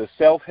Genius is a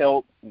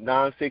self-help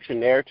nonfiction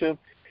narrative,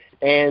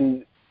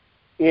 and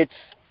it's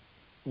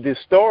the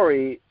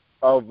story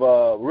of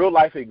a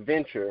real-life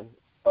adventure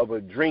of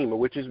a dreamer,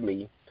 which is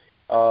me,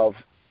 of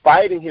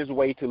fighting his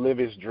way to live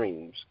his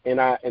dreams. And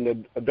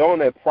during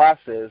that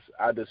process,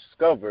 I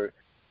discovered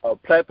a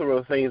plethora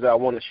of things that I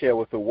want to share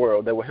with the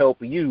world that will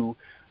help you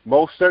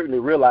most certainly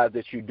realize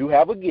that you do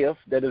have a gift.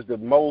 That is the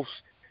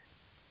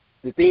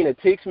thing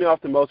that ticks me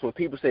off the most when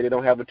people say they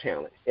don't have a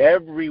talent.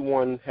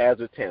 Everyone has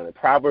a talent.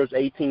 Proverbs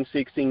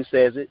 18:16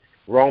 says it.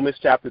 Romans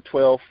chapter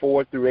 12,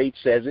 4-8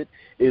 says it.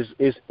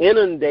 Is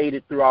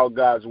inundated throughout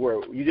God's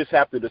word. You just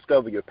have to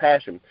discover your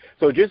passion.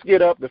 So Just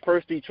Get Up. The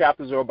first 3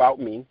 chapters are about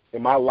me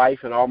and my life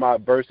and all my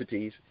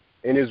adversities,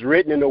 and it's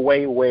written in a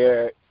way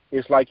where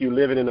it's like you're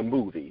living in a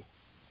movie,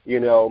 you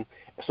know.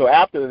 So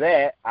after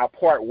that, I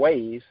part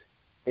ways.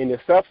 In the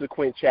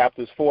subsequent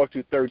chapters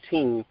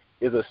 4-13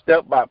 is a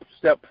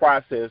step-by-step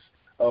process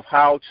of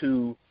how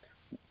to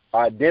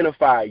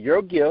identify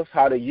your gifts,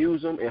 how to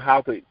use them, and how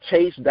to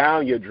chase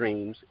down your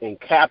dreams and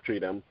capture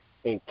them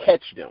and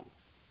catch them,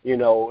 you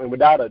know. And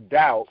without a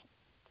doubt,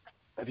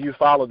 if you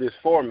follow this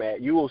format,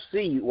 you will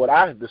see what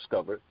I have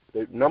discovered.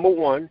 That number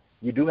 1,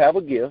 you do have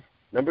a gift.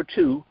 Number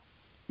 2,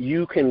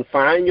 you can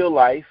find your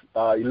life,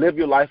 live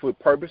your life with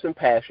purpose and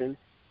passion,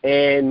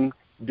 and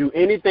do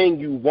anything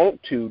you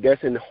want to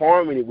that's in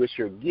harmony with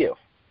your gift.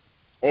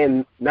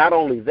 And not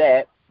only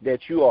that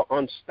you are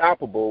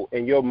unstoppable,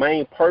 and your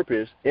main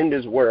purpose in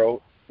this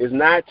world is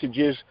not to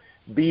just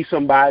be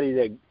somebody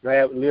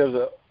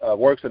that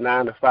works a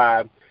 9 to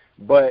 5,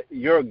 but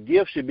your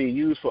gift should be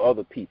used for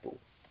other people.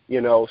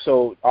 You know,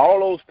 so all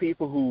those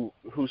people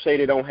who say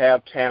they don't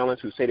have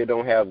talents, who say they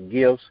don't have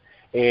gifts,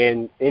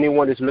 and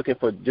anyone that's looking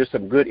for just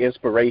some good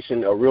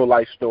inspiration, a real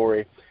life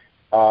story,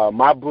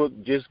 my book,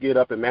 Just Get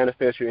Up and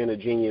Manifest Your Inner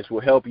Genius,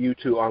 will help you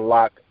to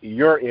unlock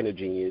your inner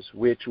genius,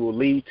 which will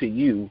lead to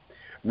you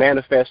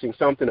manifesting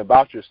something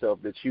about yourself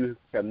that you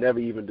have never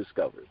even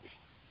discovered.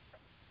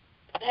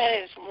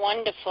 That is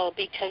wonderful,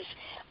 because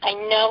I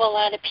know a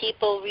lot of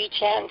people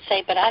reach out and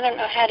say, but I don't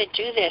know how to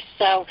do this.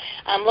 So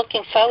I'm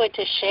looking forward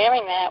to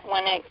sharing that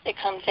when it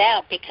comes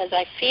out, because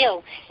I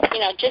feel, you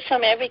know, just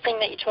from everything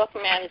that you're talking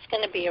about, it's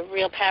going to be a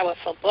real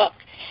powerful book.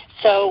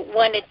 So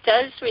when it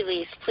does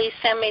release, please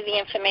send me the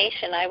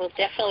information. I will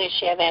definitely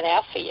share that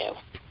out for you.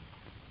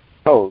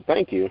 Oh,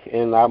 thank you,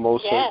 and I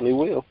most certainly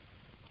will.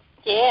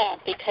 Yeah,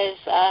 because,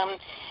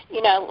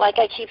 you know, like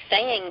I keep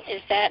saying,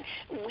 is that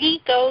we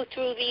go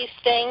through these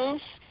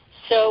things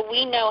so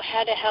we know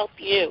how to help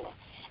you.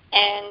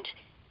 And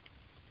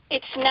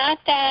it's not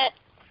that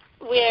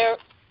we're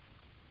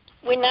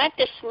not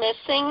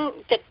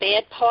dismissing the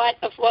bad part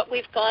of what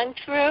we've gone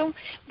through.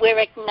 We're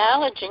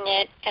acknowledging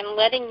it and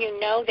letting you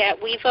know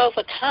that we've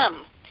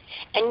overcome.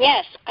 And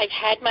yes, I've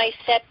had my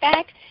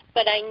setback,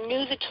 but I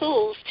knew the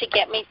tools to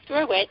get me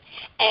through it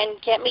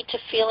and get me to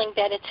feeling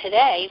better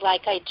today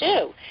like I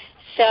do.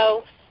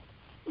 So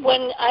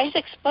when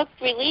Isaac's book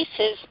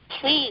releases,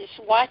 please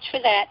watch for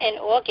that in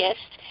August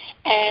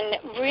and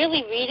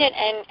really read it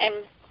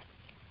and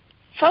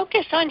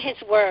focus on his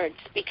words,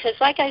 because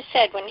like I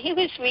said, when he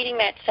was reading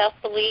that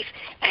self-belief,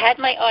 I had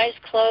my eyes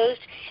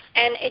closed,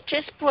 and it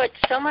just brought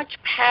so much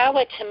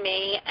power to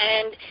me,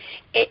 and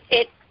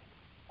it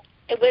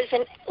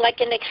was like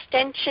an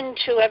extension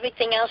to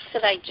everything else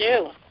that I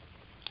do.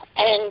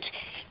 And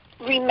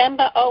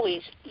remember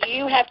always,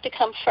 you have to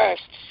come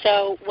first.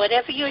 So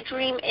whatever your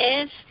dream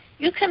is,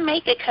 you can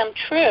make it come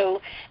true,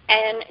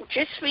 and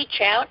just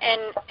reach out,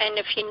 and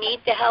if you need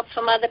the help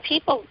from other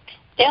people,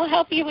 they'll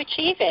help you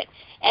achieve it.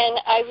 And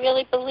I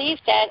really believe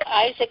that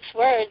Isaac's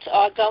words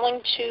are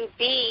going to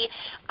be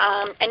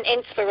an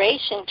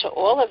inspiration to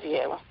all of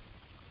you.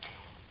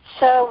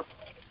 So,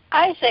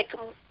 Isaac,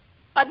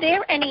 are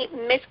there any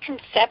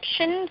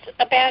misconceptions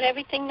about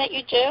everything that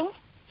you do?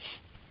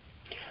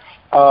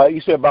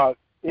 You said about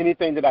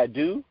anything that I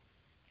do?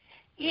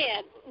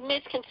 Yeah,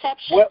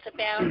 misconceptions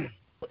about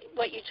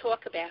what you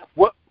talk about.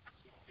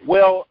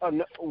 Well,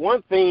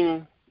 one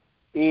thing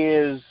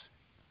is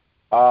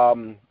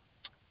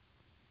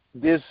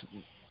this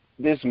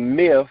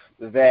myth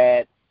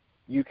that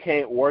you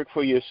can't work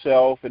for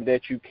yourself and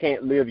that you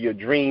can't live your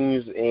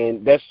dreams,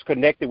 and that's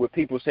connected with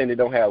people saying they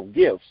don't have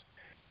gifts.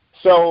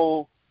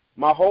 So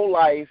my whole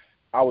life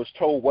I was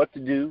told what to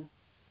do.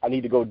 I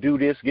need to go do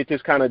this, get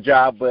this kind of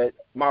job, but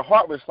my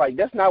heart was like,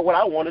 that's not what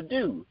I want to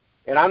do.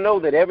 And I know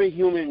that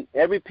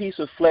every piece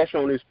of flesh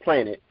on this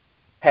planet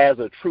has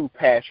a true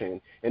passion.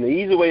 And the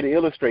easy way to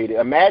illustrate it,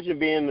 imagine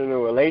being in a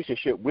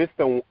relationship with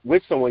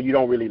someone you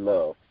don't really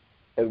love.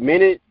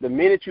 The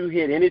minute you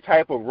hit any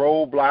type of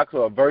roadblocks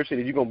or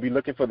adversity, you're going to be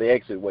looking for the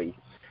exit way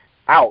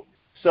out.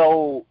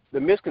 So the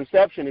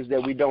misconception is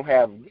that we don't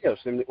have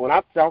gifts. And when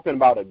I'm talking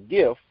about a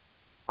gift,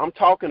 I'm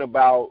talking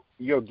about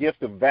your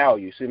gift of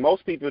value. See,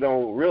 most people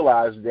don't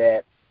realize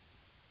that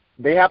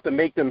they have to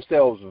make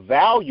themselves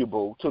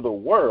valuable to the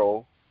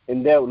world,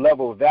 and their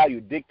level of value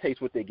dictates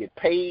what they get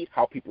paid,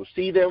 how people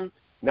see them.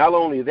 Not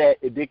only that,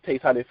 it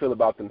dictates how they feel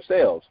about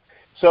themselves.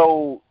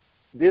 So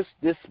this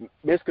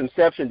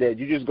misconception that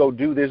you just go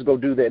do this, go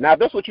do that. Now, if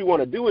that's what you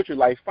want to do with your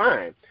life,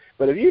 fine.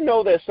 But if you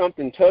know there's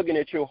something tugging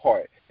at your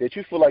heart, that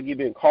you feel like you've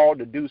been called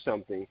to do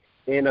something,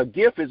 and a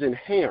gift is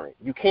inherent.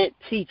 You can't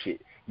teach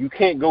it. You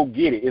can't go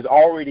get it. It's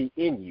already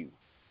in you,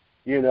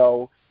 you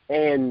know.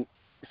 And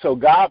so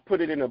God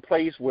put it in a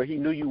place where He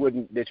knew you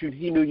wouldn't.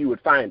 He knew you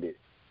would find it.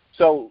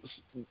 So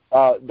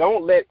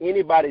don't let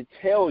anybody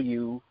tell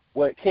you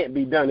what can't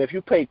be done. If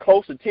you pay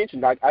close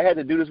attention, like I had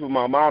to do this with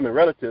my mom and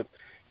relatives.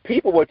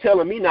 People were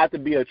telling me not to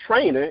be a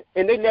trainer,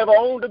 and they never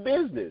owned a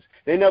business.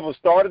 They never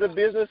started a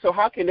business, so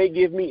how can they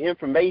give me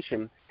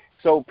information?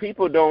 So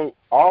people don't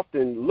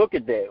often look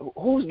at that.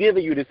 Who's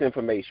giving you this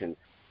information?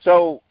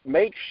 So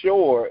make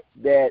sure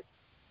that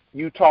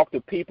you talk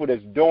to people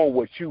that's doing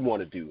what you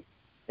want to do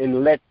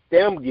and let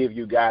them give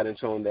you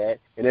guidance on that.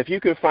 And if you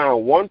can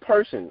find one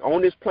person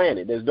on this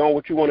planet that's doing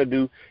what you want to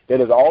do, that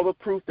has all the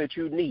proof that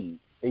you need,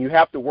 and you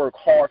have to work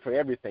hard for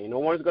everything. No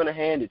one's going to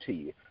hand it to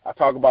you. I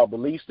talk about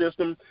belief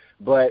system,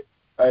 but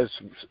as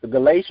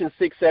Galatians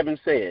 6:7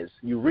 says,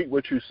 you reap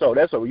what you sow.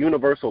 That's a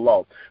universal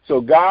law.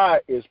 So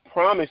God is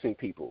promising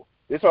people.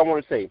 This is what I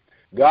want to say.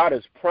 God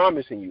is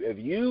promising you. If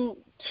you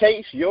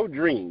chase your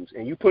dreams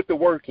and you put the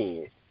work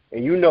in,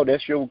 and you know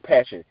that's your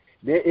passion,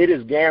 then it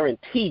is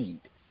guaranteed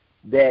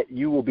that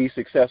you will be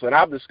successful. And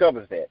I've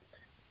discovered that,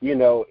 you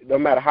know, no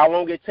matter how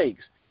long it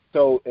takes.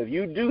 So if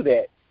you do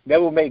that, that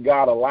will make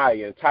God a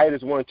liar. And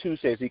Titus 1:2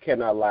 says He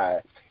cannot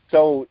lie.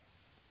 So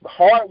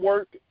hard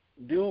work,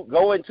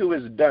 go into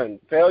is done.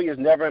 Failure is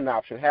never an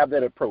option. Have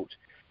that approach.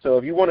 So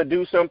if you want to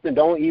do something,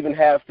 don't even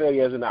have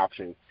failure as an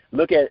option.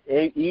 Look at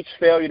each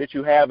failure that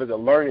you have as a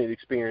learning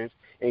experience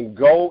and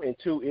go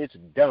into it's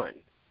done.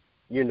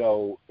 You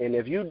know, and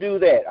if you do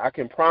that, I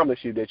can promise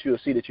you that you'll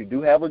see that you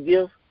do have a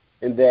gift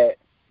and that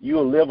you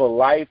will live a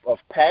life of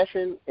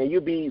passion and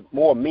you'll be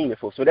more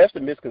meaningful. So that's the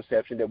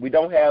misconception, that we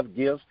don't have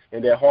gifts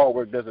and that hard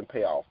work doesn't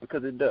pay off,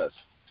 because it does.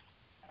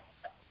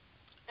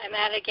 And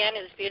that, again,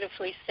 is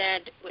beautifully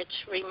said, which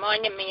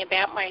reminded me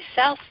about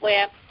myself,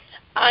 where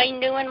I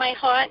knew in my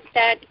heart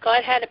that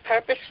God had a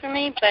purpose for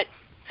me, but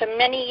for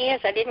many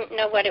years I didn't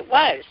know what it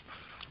was.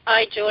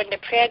 I joined a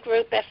prayer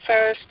group at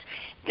first.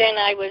 Then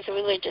I was a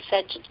religious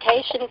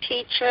education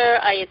teacher.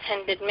 I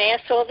attended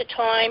Mass all the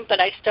time, but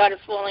I started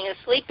falling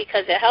asleep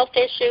because of health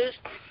issues.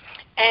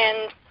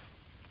 And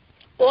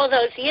all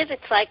those years,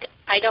 it's like,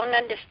 I don't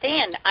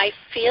understand. I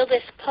feel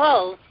this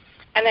pull.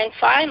 And then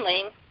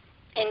finally,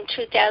 in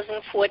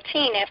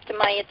 2014, after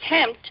my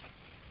attempt,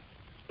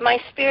 my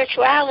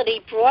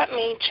spirituality brought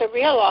me to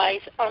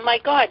realize, oh, my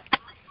God,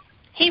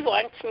 He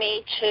wants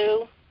me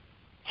to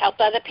help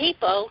other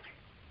people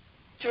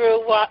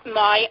through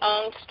my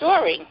own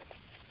story.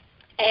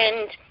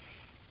 And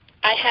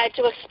I had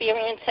to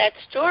experience that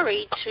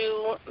story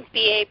to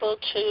be able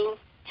to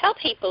tell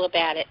people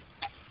about it.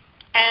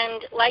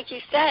 And like you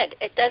said,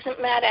 it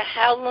doesn't matter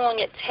how long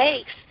it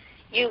takes,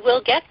 you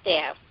will get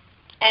there.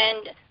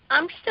 And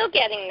I'm still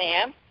getting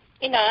there.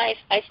 You know,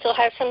 I still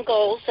have some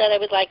goals that I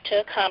would like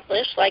to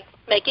accomplish, like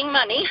making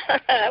money.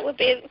 That would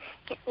be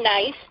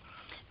nice.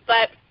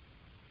 But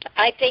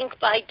I think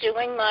by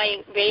doing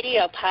my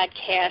radio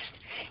podcast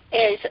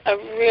is a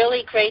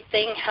really great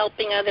thing,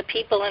 helping other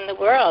people in the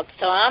world.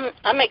 So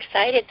I'm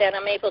excited that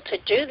I'm able to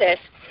do this,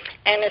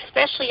 and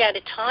especially at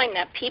a time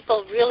that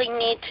people really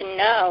need to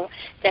know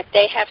that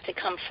they have to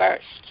come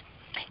first.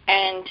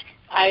 And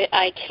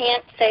I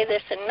can't say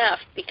this enough,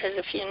 because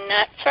if you're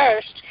not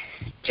first,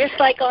 just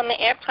like on the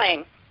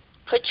airplane,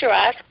 put your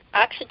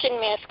oxygen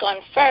mask on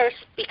first,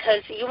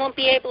 because you won't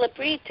be able to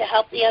breathe to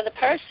help the other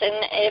person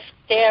if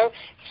they're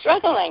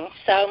struggling.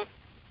 So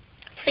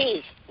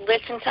please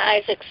listen to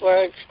Isaac's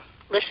words.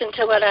 Listen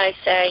to what I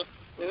say.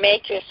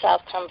 Make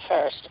yourself come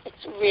first.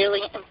 It's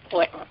really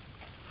important.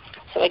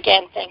 So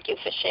again, thank you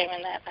for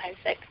sharing that,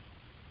 Isaac.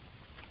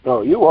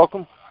 Oh, you're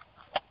welcome.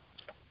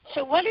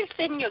 So what has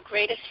been your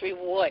greatest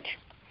reward?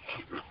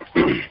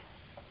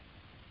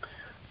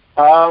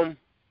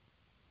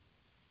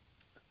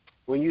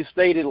 When you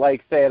state it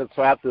like that,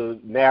 so I have to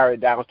narrow it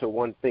down to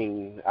one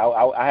thing.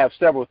 I have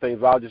several things,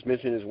 but I'll just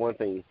mention this one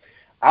thing.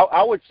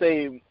 I would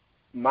say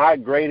my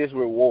greatest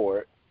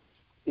reward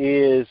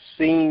is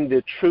seeing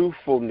the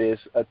truthfulness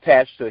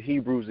attached to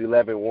Hebrews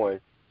 11:1,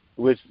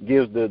 which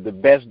gives the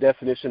best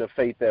definition of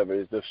faith ever.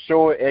 It's the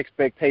sure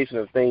expectation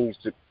of things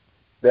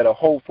that are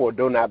hoped for,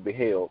 do not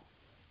beheld.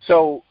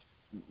 So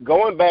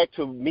going back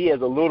to me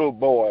as a little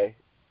boy,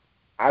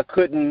 I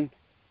couldn't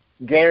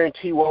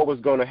guarantee what was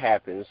going to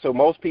happen. So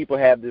most people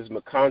have this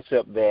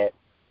concept that,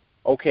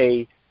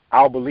 okay,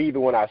 I'll believe it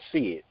when I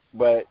see it.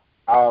 But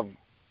I've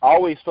I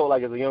always felt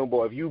like as a young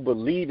boy, if you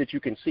believe that you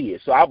can see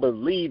it. So I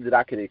believe that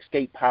I could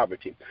escape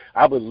poverty.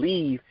 I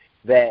believe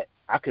that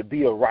I could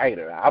be a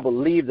writer. I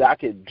believe that I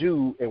could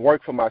do and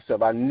work for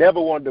myself. I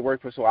never wanted to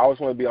work for someone. I always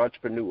wanted to be an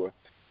entrepreneur.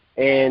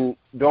 And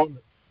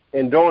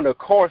during the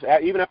course,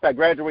 even after I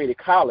graduated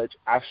college,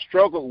 I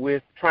struggled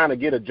with trying to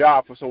get a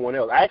job for someone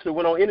else. I actually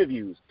went on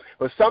interviews,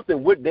 but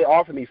they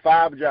offered me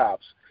 5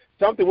 jobs.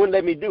 Something wouldn't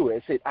let me do it.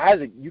 It said,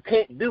 Isaac, you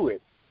can't do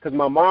it. Because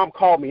my mom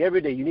called me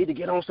every day. You need to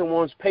get on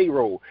someone's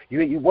payroll.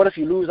 What if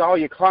you lose all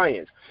your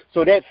clients?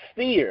 So that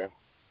fear.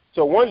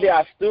 So one day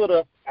I stood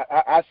up.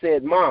 I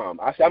said, Mom,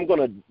 I'm going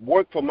to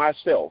work for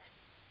myself.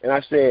 And I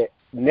said,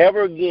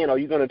 never again are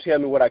you going to tell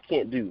me what I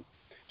can't do.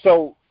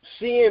 So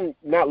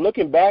not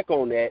looking back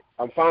on that,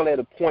 I'm finally at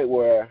a point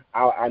where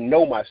I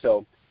know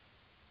myself.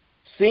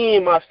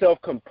 Seeing myself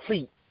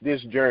complete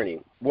this journey.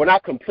 Well,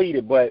 not complete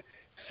it, but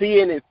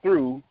seeing it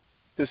through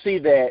to see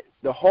that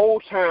the whole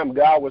time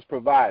God was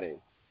providing.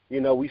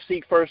 We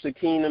seek first the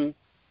kingdom.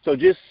 So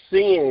just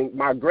seeing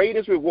my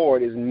greatest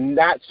reward is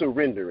not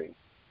surrendering,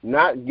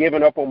 not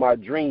giving up on my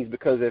dreams,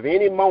 because at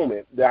any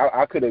moment that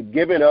I could have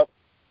given up,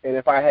 and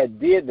if I had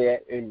did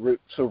that and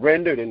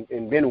surrendered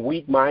and been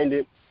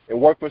weak-minded and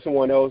worked for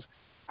someone else,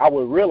 I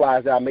would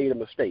realize that I made a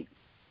mistake.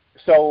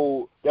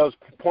 So there was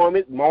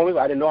moments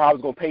I didn't know how I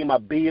was going to pay my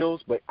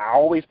bills, but I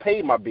always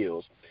paid my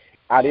bills.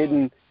 I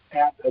didn't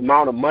have the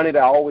amount of money that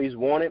I always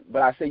wanted,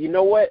 but I said, you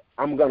know what?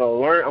 I'm going to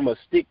learn. I'm going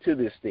to stick to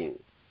this thing.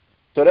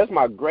 So that's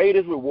my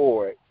greatest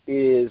reward,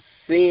 is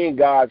seeing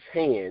God's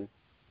hand.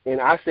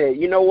 And I said,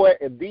 you know what?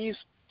 If these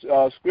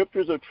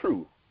scriptures are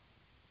true,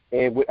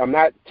 and I'm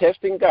not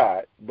testing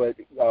God, but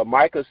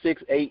Micah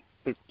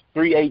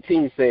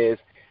 3:18 says,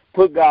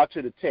 put God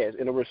to the test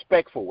in a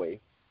respectful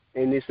way.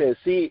 And it says,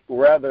 see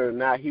whether or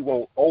not he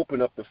won't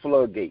open up the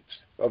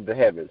floodgates of the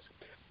heavens.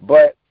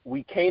 But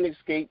we can't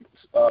escape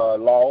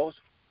laws.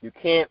 You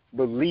can't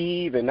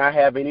believe and not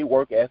have any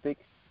work ethic.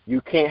 You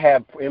can't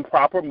have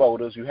improper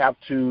motives. You have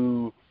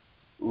to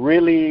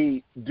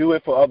really do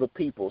it for other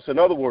people. So in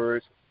other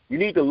words, you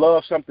need to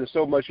love something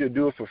so much you'll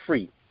do it for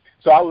free.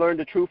 So I learned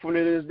the truth from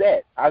it is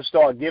that I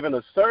started giving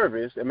a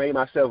service and made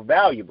myself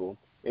valuable,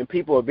 and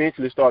people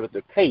eventually started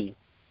to pay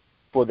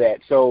for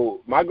that.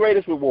 So my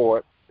greatest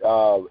reward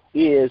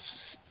is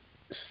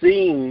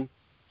seeing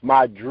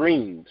my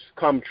dreams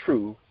come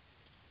true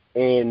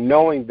and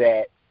knowing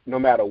that no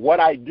matter what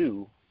I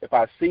do, if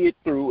I see it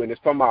through and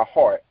it's from my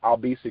heart, I'll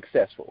be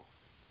successful.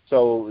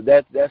 So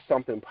that's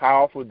something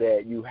powerful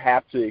that you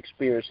have to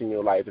experience in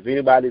your life. If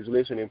anybody's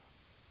listening,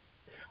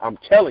 I'm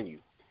telling you,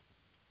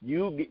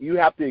 you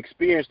have to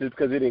experience this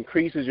because it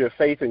increases your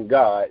faith in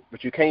God,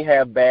 but you can't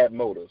have bad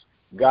motives.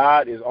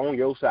 God is on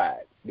your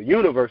side. The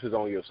universe is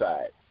on your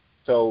side.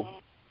 So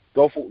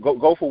go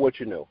for what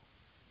you know.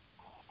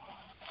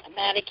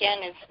 That,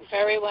 again, is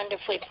very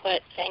wonderfully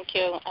put. Thank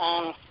you.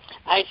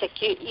 Isaac,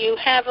 you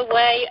have a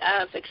way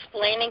of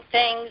explaining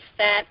things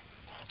that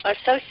are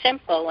so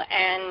simple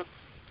and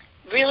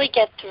really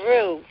get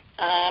through.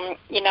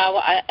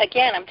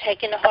 Again, I'm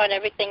taking to heart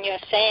everything you're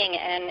saying,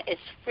 and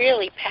it's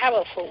really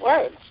powerful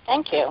words.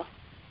 Thank you.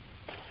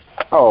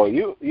 Oh,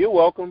 you're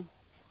welcome.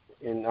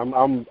 And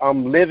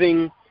I'm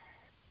living.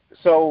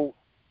 So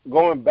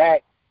going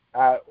back,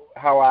 if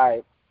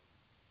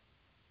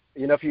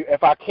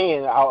I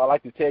can, I'd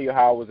like to tell you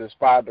how I was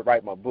inspired to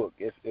write my book.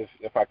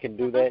 If I can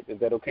do that, is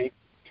that okay?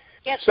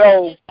 Yes.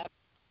 So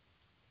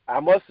I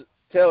must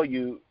tell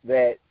you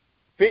that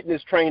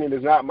fitness training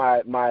is not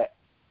my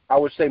I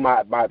would say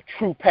my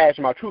true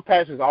passion. My true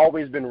passion has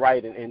always been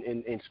writing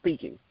and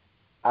speaking.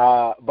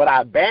 But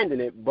I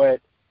abandoned it, but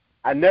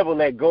I never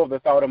let go of the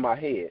thought in my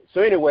head.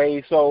 So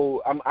anyway,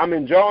 I'm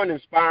enjoying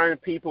inspiring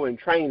people and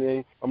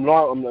training. I'm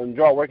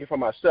enjoying working for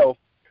myself.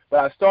 But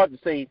I started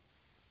to say,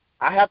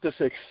 I have to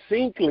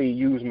succinctly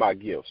use my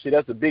gifts. See,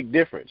 that's a big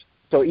difference.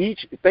 So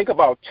think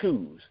about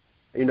tools.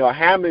 A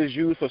hammer is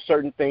used for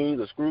certain things,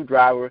 a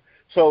screwdriver.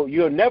 So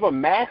you'll never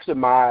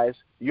maximize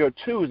your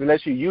tools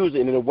unless you use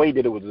it in a way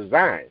that it was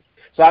designed.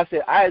 So I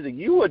said, Isaac,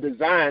 you were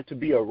designed to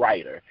be a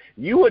writer.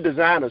 You were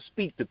designed to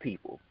speak to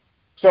people.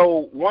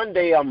 So one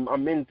day I'm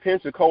in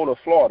Pensacola,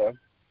 Florida.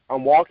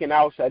 I'm walking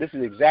outside. This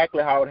is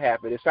exactly how it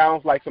happened. It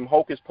sounds like some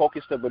hocus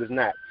pocus stuff, but it's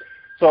not.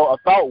 So a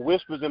thought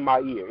whispers in my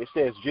ear. It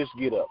says, just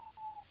get up.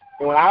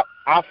 And when I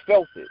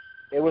felt it,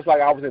 it was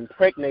like I was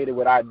impregnated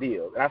with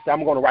ideas. And I said,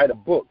 I'm going to write a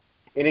book.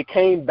 And it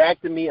came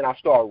back to me, and I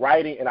started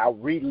writing, and I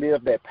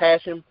relived that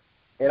passion,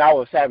 and I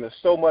was having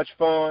so much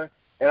fun.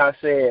 And I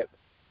said,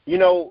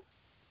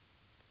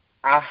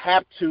 I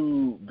have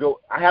to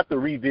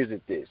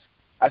revisit this.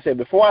 I said,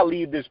 before I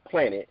leave this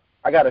planet,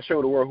 I got to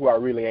show the world who I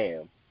really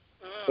am.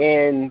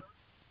 And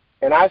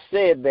I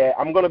said that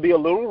I'm going to be a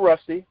little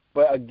rusty,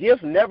 but a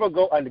gift never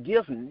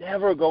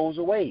goes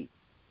away.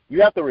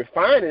 You have to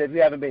refine it if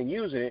you haven't been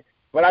using it.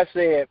 But I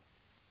said,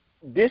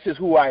 this is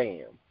who I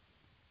am.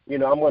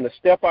 I'm going to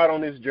step out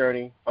on this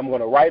journey. I'm going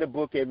to write a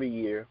book every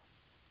year.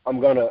 I'm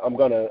going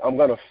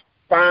to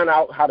find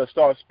out how to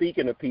start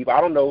speaking to people.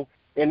 I don't know.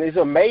 And it's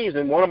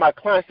amazing. One of my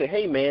clients said,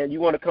 hey, man, you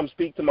want to come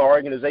speak to my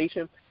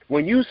organization?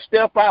 When you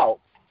step out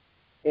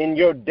in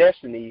your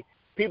destiny,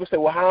 people say,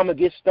 well, how am I going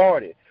to get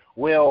started?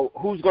 Well,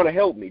 who's going to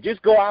help me?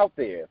 Just go out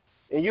there,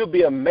 and you'll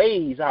be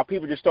amazed how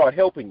people just start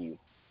helping you.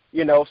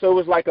 You know, so it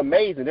was like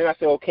amazing. Then I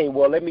said, okay,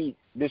 well,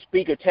 this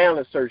speaker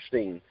talent search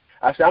thing.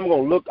 I said,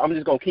 I'm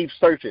just going to keep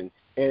searching.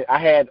 And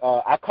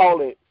I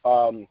call it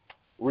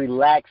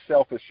relaxed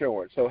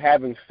self-assurance. So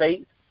having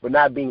faith, but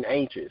not being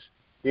anxious.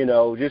 You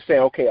know, just saying,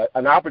 okay,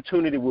 an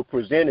opportunity will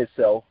present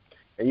itself,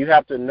 and you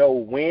have to know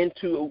when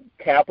to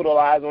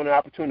capitalize on an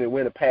opportunity,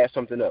 when to pass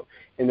something up.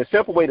 And the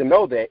simple way to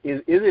know that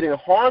is it in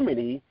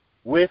harmony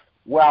with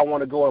where I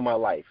want to go in my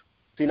life?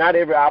 See, not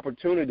every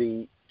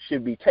opportunity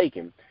should be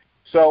taken.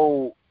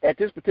 So at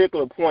this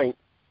particular point,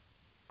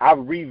 I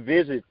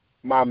revisit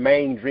my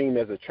main dream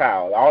as a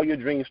child. All your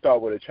dreams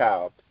start with a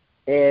child.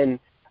 And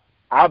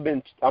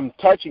I'm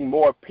touching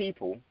more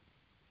people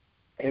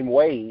in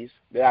ways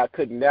that I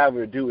could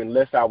never do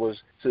unless I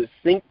was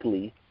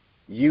succinctly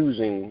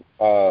using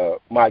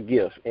my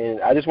gift.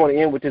 And I just want to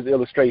end with this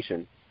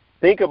illustration.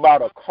 Think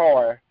about a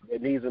car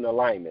that needs an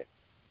alignment.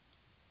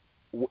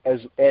 As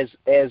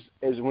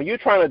when you're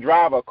trying to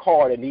drive a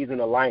car that needs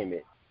an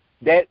alignment,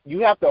 that you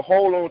have to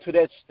hold on to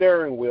that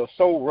steering wheel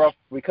so rough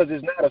because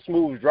it's not a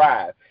smooth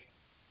drive.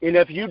 And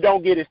if you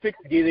don't get it fixed,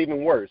 it gets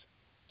even worse.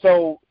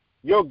 So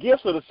your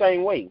gifts are the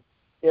same way.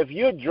 If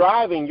you're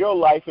driving your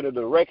life in a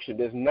direction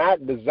that's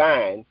not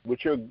designed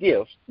with your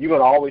gifts, you're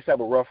going to always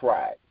have a rough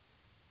ride.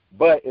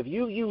 But if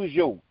you use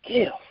your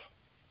gift,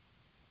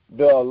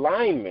 the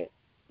alignment,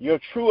 your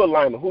true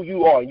alignment, who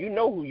you are, you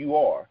know who you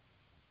are.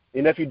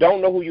 And if you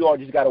don't know who you are,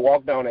 you just got to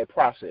walk down that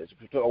process,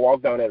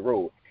 walk down that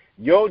road.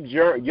 Your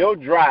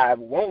drive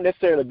won't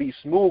necessarily be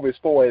smooth as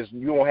far as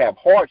you won't have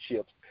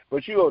hardships,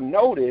 but you'll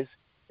notice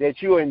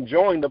that you're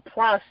enjoying the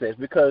process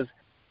because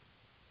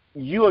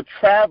you are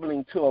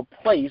traveling to a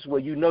place where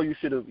you know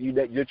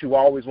that you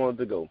always wanted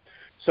to go.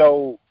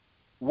 So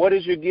what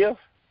is your gift?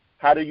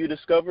 How do you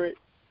discover it?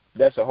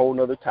 That's a whole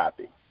nother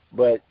topic.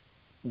 But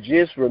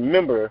just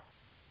remember,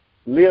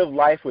 live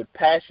life with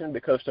passion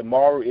because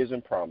tomorrow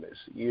isn't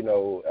promised. You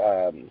know,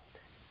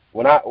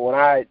 when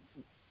I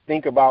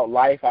think about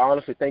life, I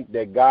honestly think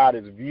that God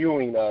is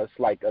viewing us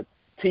like a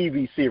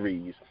TV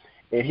series,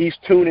 and he's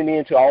tuning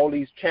into all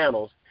these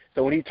channels.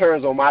 So when he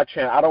turns on my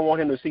channel, I don't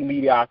want him to see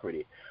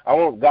mediocrity. I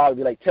want God to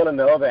be like telling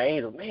the other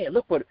angels, man,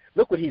 look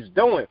what he's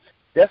doing.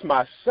 That's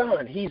my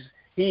son. He's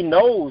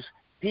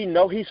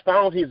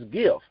found his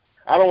gift.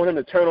 I don't want him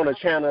to turn on the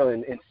channel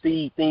and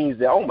see things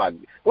that, oh my,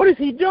 what is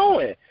he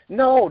doing?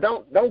 No,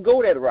 don't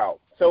go that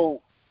route.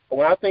 So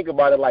when I think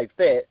about it like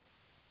that,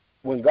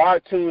 when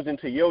God tunes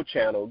into your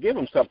channel, give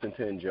him something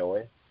to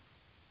enjoy.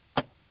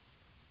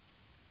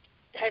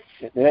 That's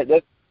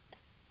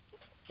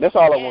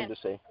all I wanted to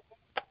say.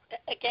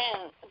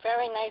 Again,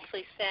 very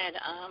nicely said.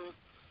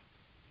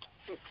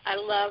 I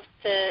love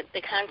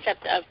the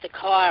concept of the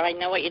car. I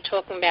know what you're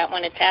talking about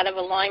when it's out of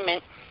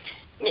alignment.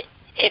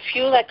 If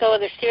you let go of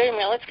the steering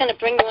wheel, it's going to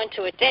bring you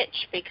into a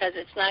ditch because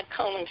it's not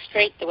going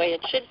straight the way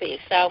it should be.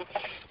 So,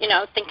 you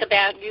know, think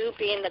about you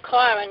being the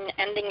car and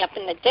ending up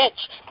in the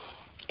ditch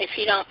if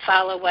you don't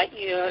follow what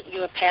your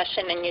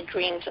passion and your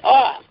dreams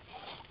are.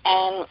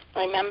 And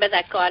remember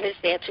that God is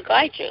there to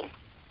guide you.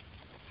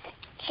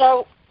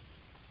 So,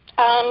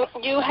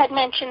 you had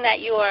mentioned that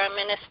you are a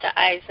minister,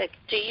 Isaac.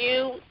 Do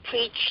you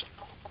preach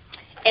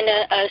in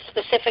a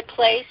specific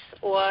place,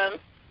 or?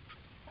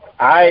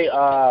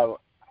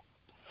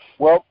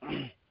 Well,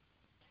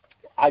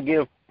 I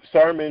give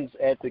sermons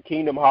at the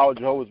Kingdom Hall of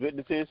Jehovah's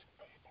Witnesses,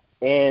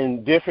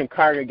 and different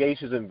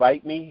congregations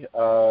invite me.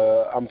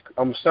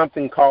 I'm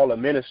something called a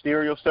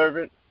ministerial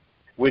servant,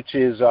 which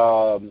is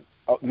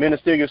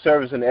ministerial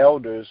servants and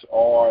elders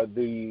are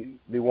the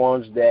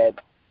ones that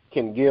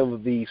can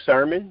give the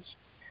sermons.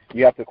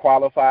 You have to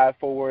qualify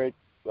for it,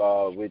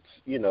 with,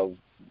 you know,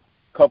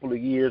 a couple of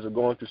years of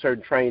going through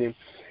certain training.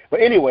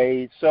 But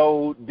anyway,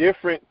 so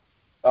different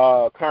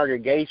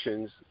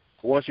congregations,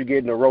 once you get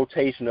in the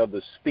rotation of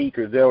the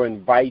speakers, they'll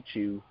invite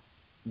you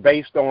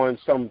based on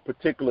some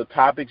particular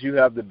topics you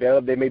have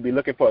developed. They may be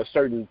looking for a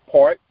certain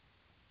part,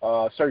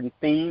 a certain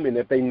theme, and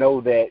if they know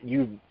that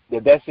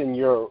that's in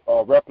your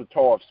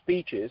repertoire of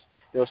speeches,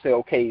 they'll say,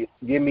 okay,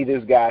 give me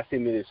this guy,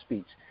 send me this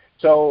speech.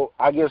 So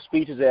I give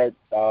speeches at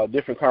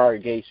different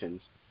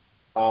congregations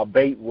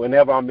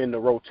whenever I'm in the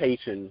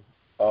rotation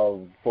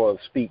to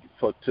speak.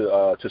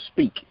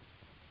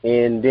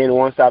 And then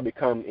once I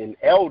become an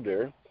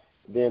elder,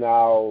 then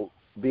I'll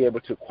be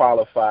able to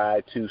qualify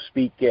to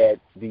speak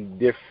at the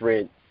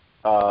different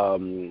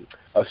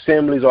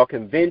assemblies or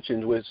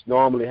conventions, which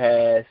normally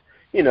has,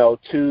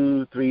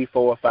 2, 3,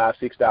 4, 5,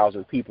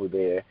 6,000 people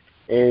there.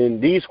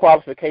 And these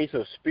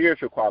qualifications are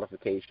spiritual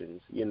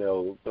qualifications,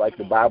 like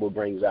the Bible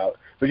brings out.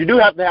 But you do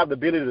have to have the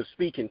ability to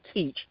speak and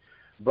teach.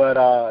 But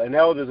an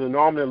elders are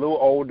normally a little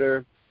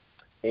older,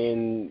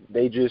 and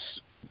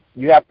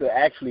you have to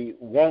actually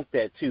want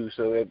that too.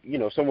 So if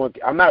someone,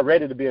 I'm not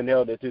ready to be an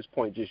elder at this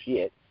point just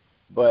yet,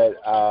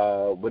 but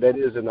that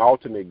is an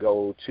ultimate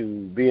goal,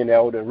 to be an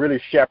elder and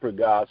really shepherd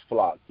God's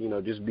flock.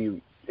 Just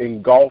be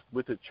engulfed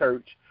with the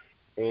church,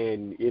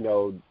 and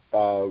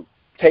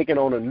taking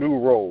on a new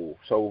role.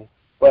 So,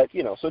 but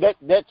so that's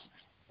as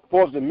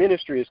far as the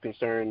ministry is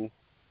concerned.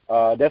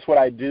 That's what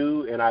I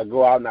do, and I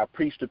go out and I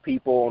preach to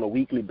people on a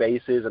weekly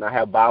basis, and I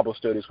have Bible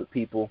studies with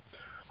people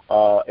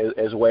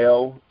as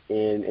well.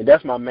 And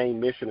that's my main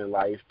mission in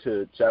life.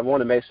 So I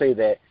want to say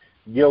that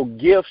your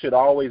gift should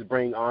always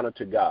bring honor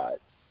to God.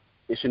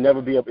 It should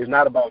never be. It's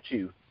not about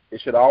you. It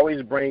should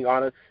always bring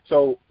honor.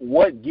 So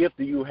what gift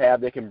do you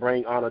have that can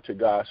bring honor to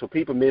God? So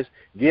people miss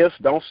gifts.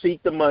 Don't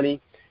seek the money.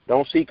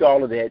 Don't seek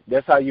all of that.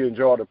 That's how you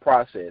enjoy the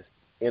process.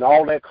 And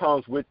all that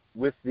comes with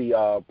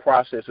the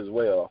process as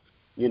well.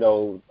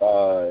 To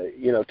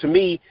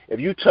me, if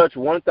you touch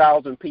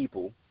 1,000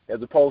 people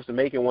as opposed to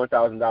making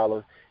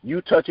 $1,000, you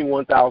touching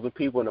 1,000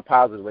 people in a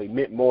positive way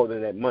meant more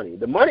than that money.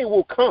 The money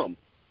will come,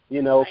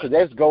 because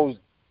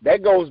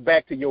that goes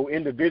back to your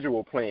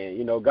individual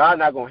plan. God's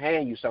not going to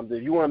hand you something.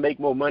 If you want to make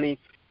more money,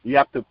 you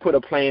have to put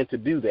a plan to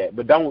do that.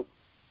 But don't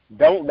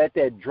let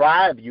that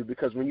drive you,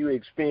 because when you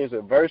experience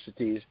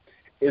adversities,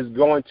 it's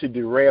going to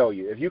derail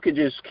you. If you can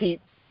just keep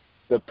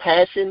the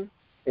passion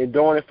in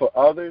doing it for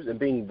others and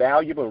being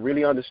valuable and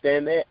really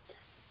understand that,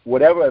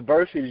 whatever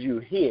adversities you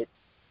hit,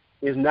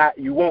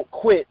 you won't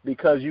quit,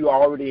 because you're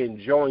already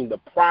enjoying the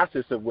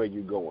process of where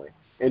you're going.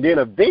 And then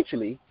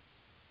eventually,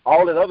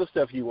 all that other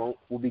stuff you want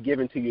will be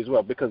given to you as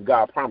well, because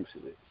God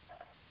promises it.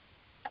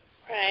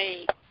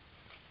 Right.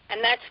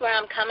 And that's where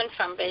I'm coming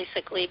from,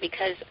 basically,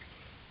 because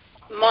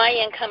my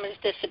income is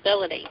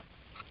disability,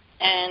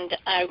 and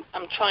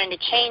I'm trying to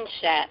change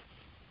that.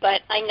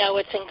 But I know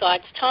it's in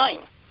God's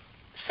time.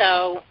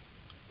 So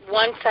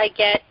once I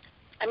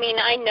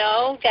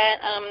know that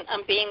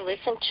I'm being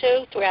listened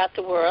to throughout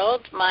the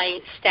world. My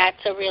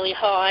stats are really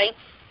high,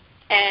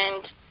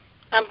 and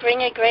I'm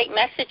bringing a great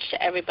message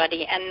to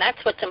everybody, and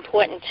that's what's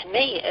important to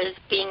me, is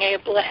being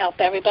able to help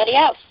everybody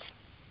else.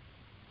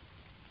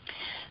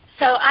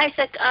 So,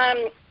 Isaac,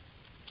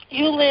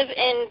 you live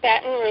in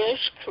Baton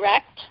Rouge,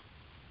 correct?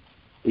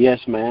 Yes,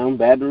 ma'am.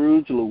 Baton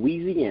Rouge,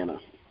 Louisiana.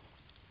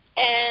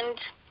 And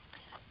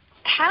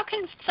how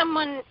can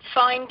someone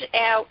find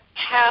out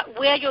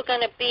where you're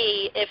going to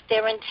be if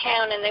they're in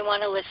town and they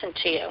want to listen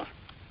to you?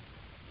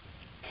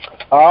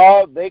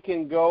 They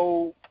can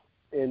go,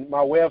 and my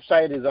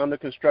website is under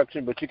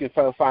construction, but you can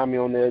find me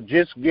on there.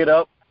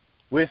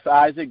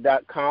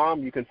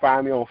 JustGetUpWithIsaac.com. You can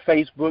find me on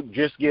Facebook,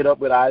 Just Get Up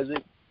with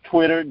Isaac.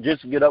 Twitter,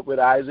 Just Get Up with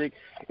Isaac.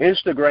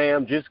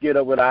 Instagram, Just Get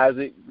Up with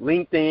Isaac.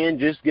 LinkedIn,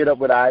 Just Get Up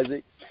with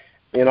Isaac.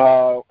 And,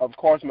 of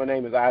course, my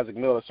name is Isaac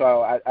Miller.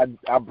 So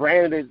I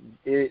branded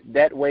it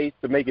that way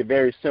to make it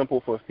very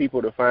simple for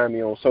people to find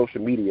me on social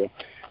media.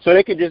 So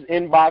they can just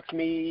inbox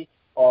me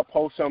or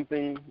post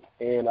something.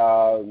 And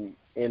I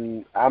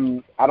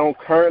don't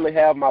currently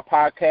have my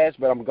podcast,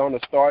 but I'm going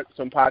to start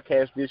some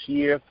podcasts this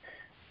year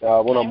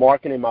when I'm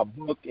marketing my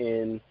book.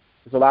 And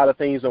there's a lot of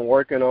things I'm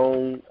working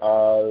on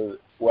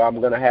where I'm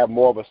going to have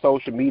more of a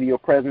social media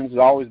presence. It's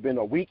always been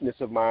a weakness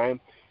of mine.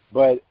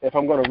 But if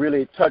I'm going to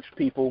really touch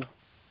people,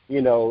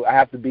 I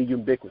have to be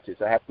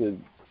ubiquitous. I have to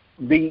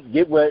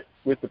get with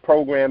the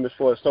program as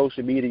far as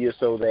social media,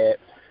 so that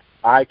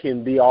I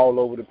can be all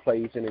over the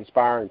place and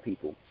inspiring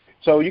people.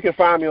 So you can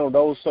find me on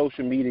those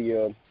social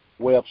media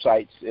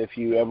websites if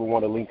you ever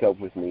want to link up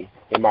with me.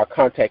 And my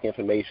contact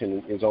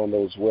information is on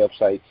those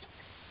websites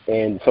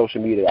and social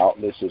media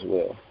outlets as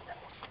well.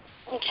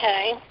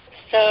 Okay.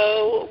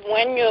 So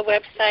when your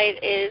website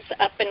is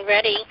up and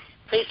ready,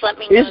 please let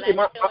me know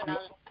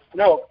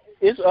No,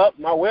 it's up.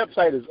 My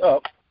website is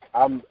up.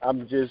 I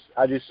just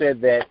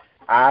said that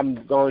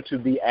I'm going to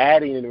be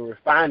adding and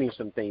refining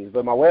some things,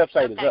 but my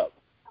website is up.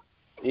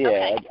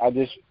 Yeah,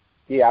 okay.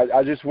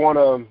 I just want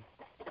to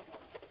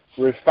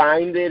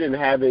refine it and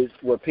have it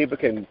where people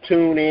can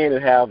tune in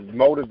and have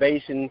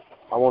motivation.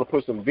 I want to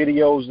put some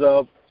videos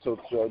up, so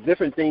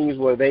different things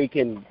where they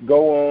can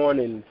go on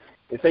and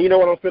say,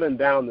 I'm feeling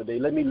down today.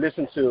 Let me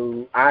listen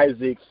to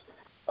Isaac's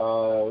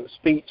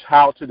speech,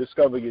 How to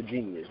Discover Your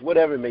Genius,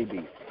 whatever it may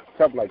be,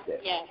 something like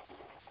that. Yeah.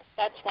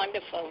 That's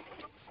wonderful.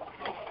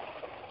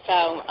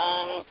 So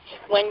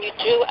when you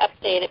do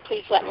update it,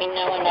 please let me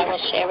know, and I will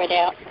share it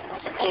out.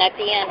 And at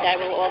the end, I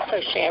will also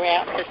share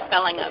out the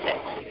spelling of it.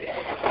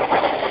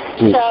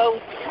 So,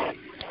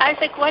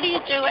 Isaac, what do you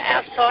do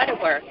outside of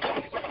work?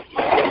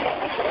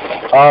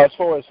 As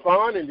far as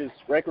fun and just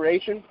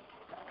recreation?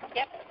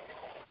 Yep.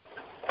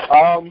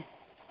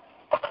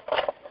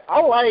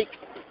 I like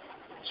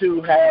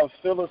to have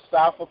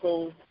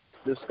philosophical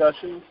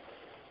discussions.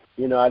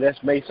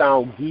 That may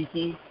sound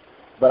geeky,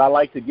 but I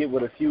like to get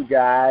with a few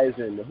guys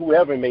and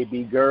whoever it may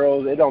be,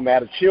 girls, it don't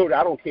matter, children,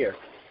 I don't care.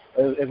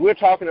 If we're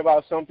talking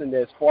about something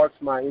that sparks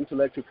my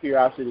intellectual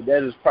curiosity,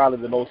 that is probably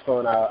the most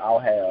fun I'll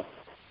have.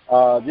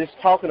 Just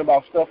talking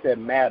about stuff that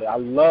matters. I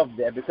love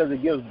that because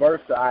it gives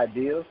birth to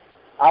ideas.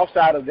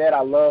 Outside of that,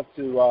 I love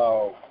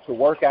to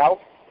work out.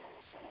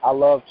 I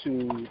love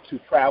to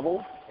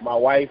travel. My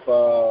wife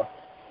loves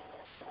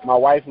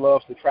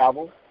to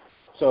travel,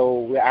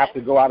 so we have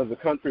to go out of the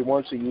country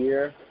once a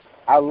year.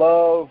 I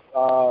love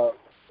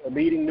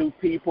meeting new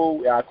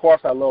people. Of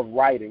course, I love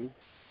writing,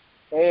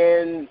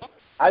 and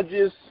I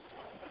just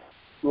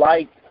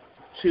like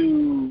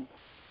to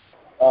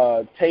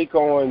take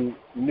on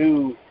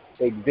new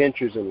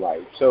adventures in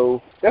life.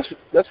 So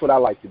that's what I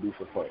like to do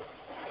for fun.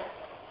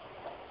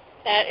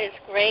 That is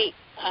great.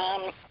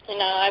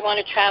 I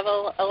want to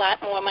travel a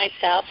lot more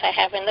myself. I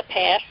have in the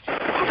past.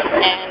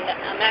 And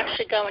I'm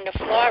actually going to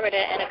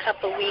Florida in a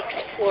couple of weeks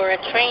for a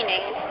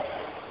training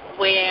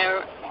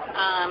where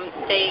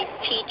they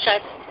teach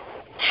us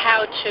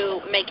how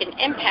to make an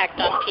impact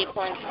on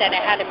people instead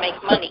of how to make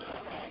money.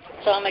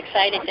 So I'm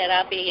excited that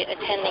I'll be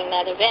attending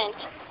that event.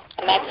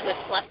 And that's with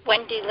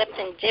Wendy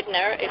Lipton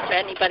Dibner. If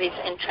anybody's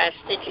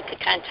interested, you could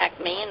contact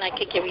me and I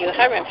could give you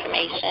her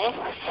information.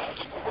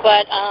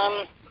 But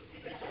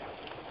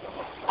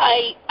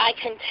I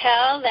can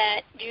tell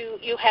that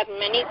you have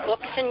many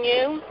books in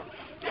you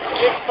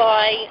just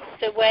by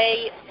the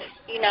way,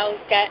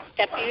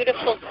 that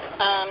beautiful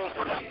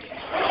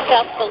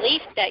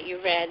self-belief that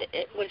you read.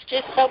 It was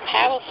just so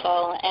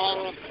powerful.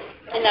 And,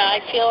 I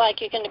feel like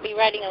you're going to be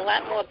writing a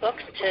lot more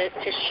books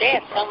to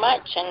share so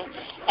much.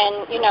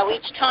 And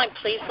each time,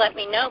 please let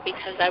me know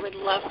because I would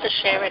love to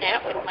share it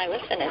out with my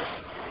listeners.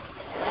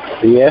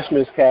 Yes,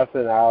 Miss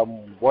Catherine.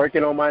 I'm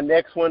working on my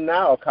next one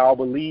now called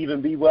Believe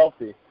and Be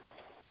Wealthy.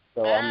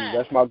 So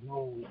that's my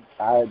goal.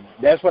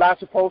 That's what I'm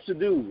supposed to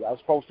do. I'm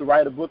supposed to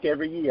write a book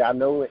every year. I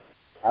know it.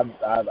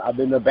 I've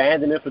been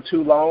abandoning it for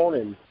too long,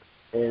 and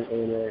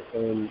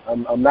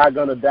I'm not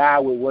going to die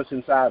with what's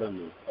inside of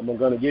me. I'm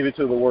going to give it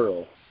to the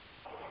world.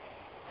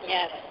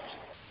 Yes,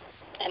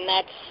 and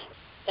that's,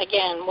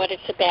 again, what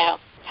it's about,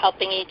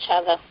 helping each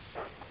other.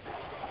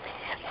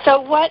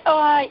 So what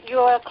are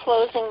your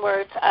closing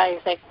words,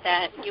 Isaac,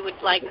 that you would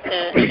like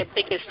the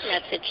biggest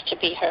message to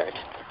be heard?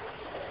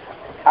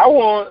 I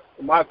want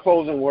my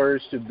closing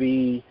words to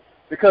be,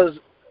 because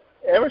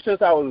ever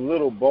since I was a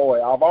little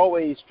boy, I've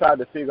always tried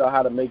to figure out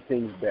how to make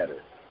things better,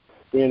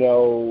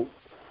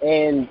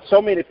 and so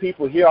many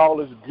people hear all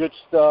this good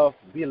stuff,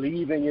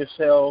 believe in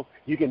yourself,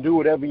 you can do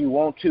whatever you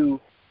want to,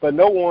 but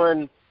no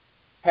one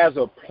has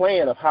a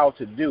plan of how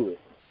to do it.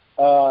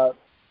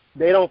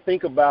 They don't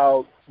think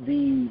about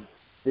the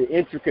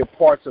intricate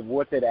parts of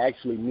what that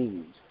actually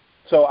means.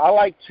 So I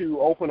like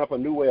to open up a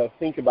new way of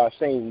thinking about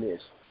saying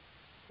this.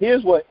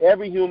 Here's what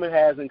every human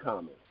has in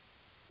common.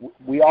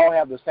 We all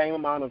have the same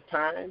amount of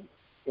time,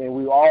 and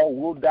we all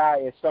will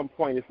die at some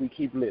point if we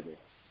keep living.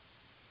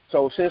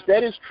 So since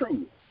that is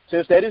true,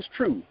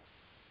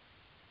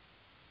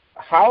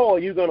 how are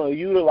you going to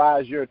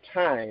utilize your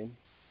time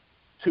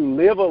to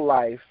live a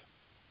life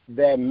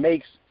that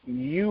makes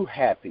you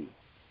happy?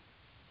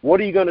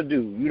 What are you going to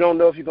do? You don't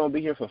know if you're going to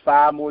be here for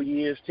 5 more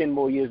years, 10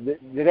 more years.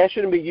 That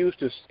shouldn't be used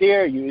to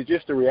scare you. It's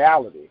just a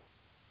reality.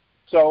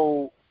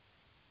 So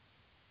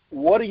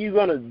what are you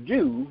going to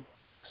do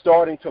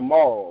starting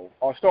tomorrow,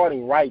 or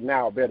starting right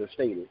now, better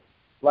stated?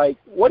 Like,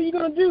 what are you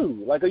going to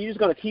do? Like, are you just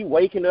going to keep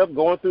waking up,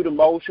 going through the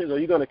motions? Are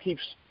you going to keep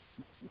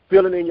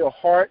feeling in your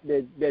heart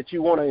that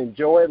you want to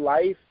enjoy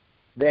life,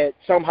 that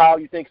somehow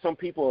you think some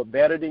people are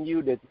better than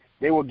you, that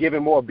they were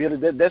given more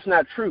ability? That's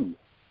not true.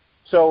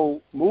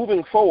 So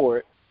moving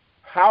forward,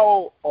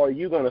 how are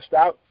you going to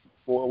stop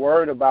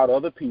worrying about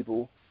other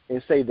people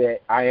and say that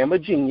I am a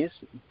genius,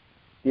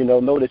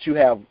 know that you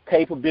have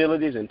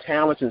capabilities and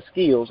talents and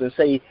skills, and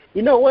say,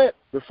 you know what,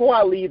 before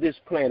I leave this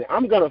planet,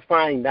 I'm going to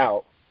find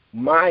out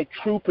my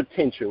true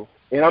potential,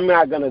 and I'm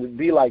not going to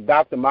be like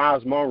Dr.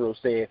 Miles Monroe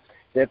said,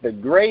 that the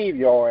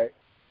graveyard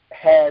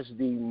is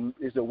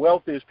the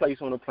wealthiest place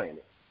on the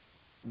planet.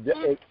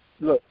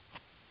 Look,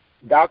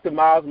 Dr.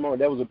 Miles Monroe,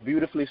 that was a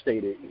beautifully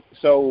stated.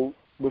 So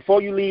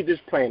before you leave this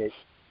planet,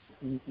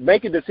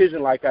 make a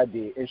decision like I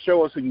did and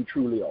show us who you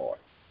truly are.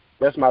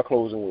 That's my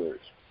closing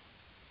words.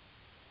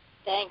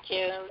 Thank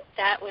you.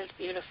 That was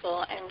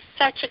beautiful and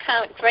such a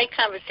great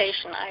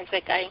conversation,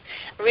 Isaac. I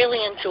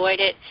really enjoyed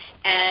it.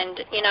 And,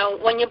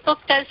 when your book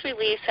does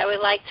release, I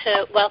would like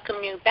to welcome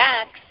you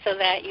back so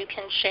that you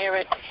can share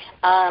it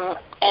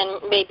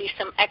and maybe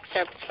some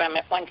excerpts from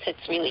it once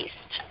it's released.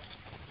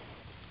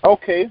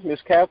 Okay,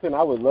 Miss Catherine,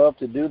 I would love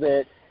to do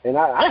that. And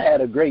I had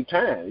a great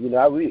time.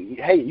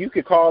 Hey, you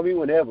could call me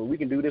whenever. We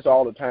can do this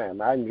all the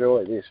time. I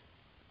enjoy this.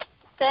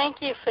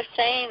 Thank you for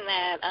saying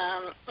that.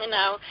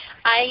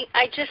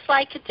 I just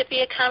like it to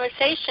be a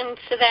conversation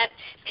so that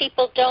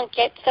people don't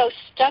get so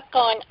stuck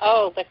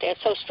on, but they're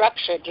so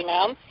structured,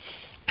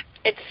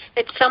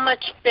 It's so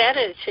much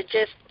better to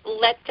just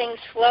let things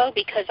flow,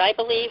 because I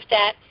believe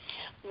that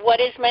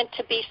what is meant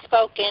to be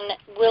spoken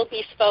will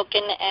be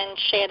spoken and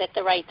shared at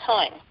the right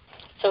time.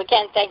 So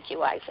again, thank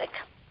you, Isaac.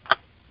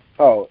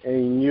 Oh,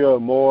 and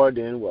you're more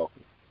than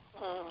welcome.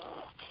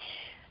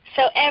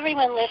 So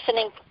everyone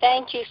listening,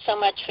 thank you so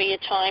much for your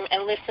time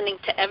and listening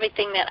to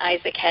everything that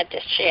Isaac had to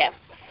share.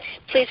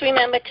 Please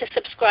remember to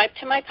subscribe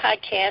to my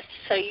podcast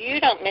so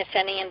you don't miss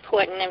any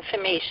important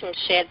information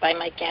shared by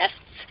my guests.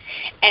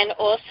 And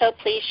also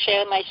please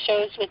share my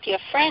shows with your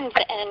friends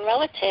and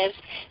relatives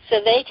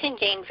so they can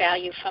gain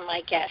value from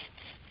my guests.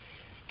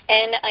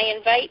 And I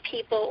invite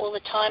people all the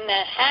time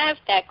that have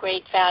that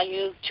great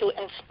value to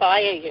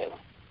inspire you.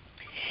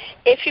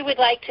 If you would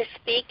like to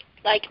speak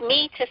like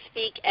me to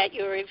speak at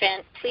your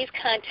event, please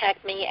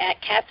contact me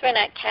at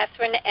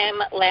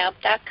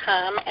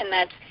CatherineMLaub.com, and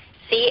that's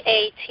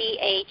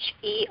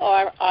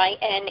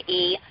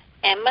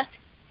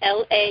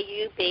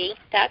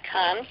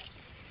CatherineMLaub.com.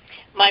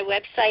 My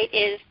website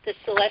is The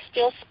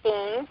Celestial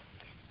Spoon,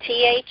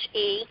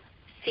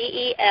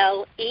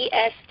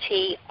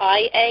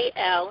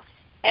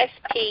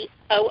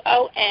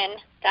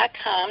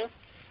 TheCelestialSpoon.com,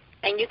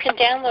 and you can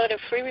download a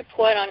free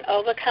report on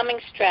overcoming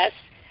stress,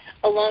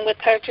 along with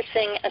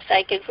purchasing a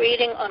psychic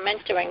reading or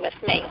mentoring with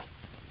me.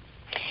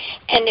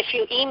 And if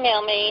you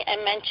email me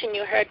and mention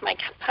you heard my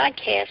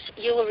podcast,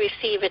 you will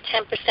receive a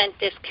 10%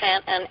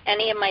 discount on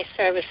any of my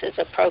services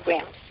or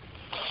programs.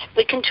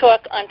 We can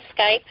talk on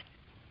Skype,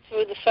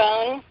 through the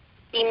phone,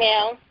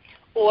 email,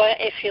 or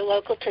if you're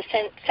local to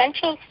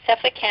Central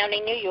Suffolk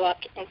County, New York,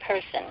 in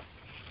person.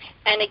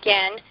 And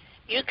again,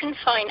 you can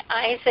find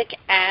Isaac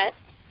at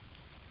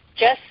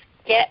Just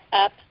Get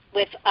Up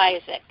with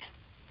Isaac.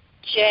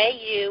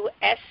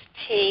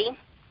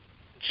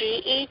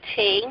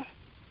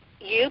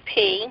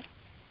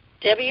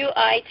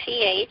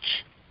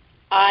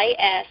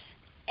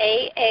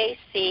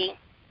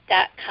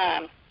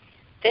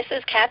 This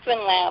is Catherine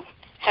Laub.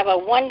 Have a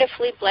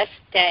wonderfully blessed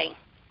day.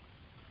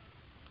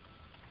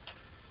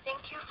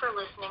 Thank you for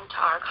listening to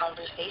our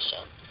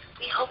conversation.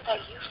 We hope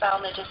that you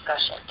found the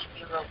discussion to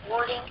be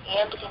rewarding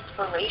and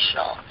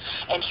inspirational,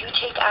 and you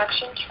take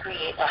action to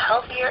create a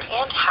healthier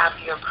and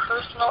happier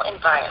personal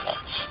environment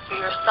for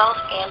yourself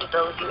and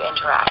those you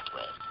interact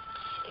with.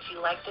 If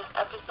you like this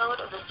episode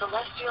of The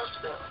Celestial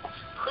Spoon,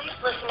 please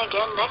listen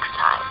again next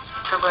time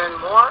to learn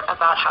more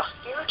about how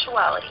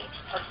spirituality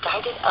has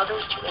guided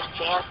others to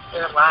advance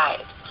their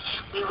lives.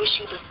 We wish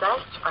you the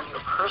best on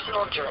your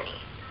personal journey.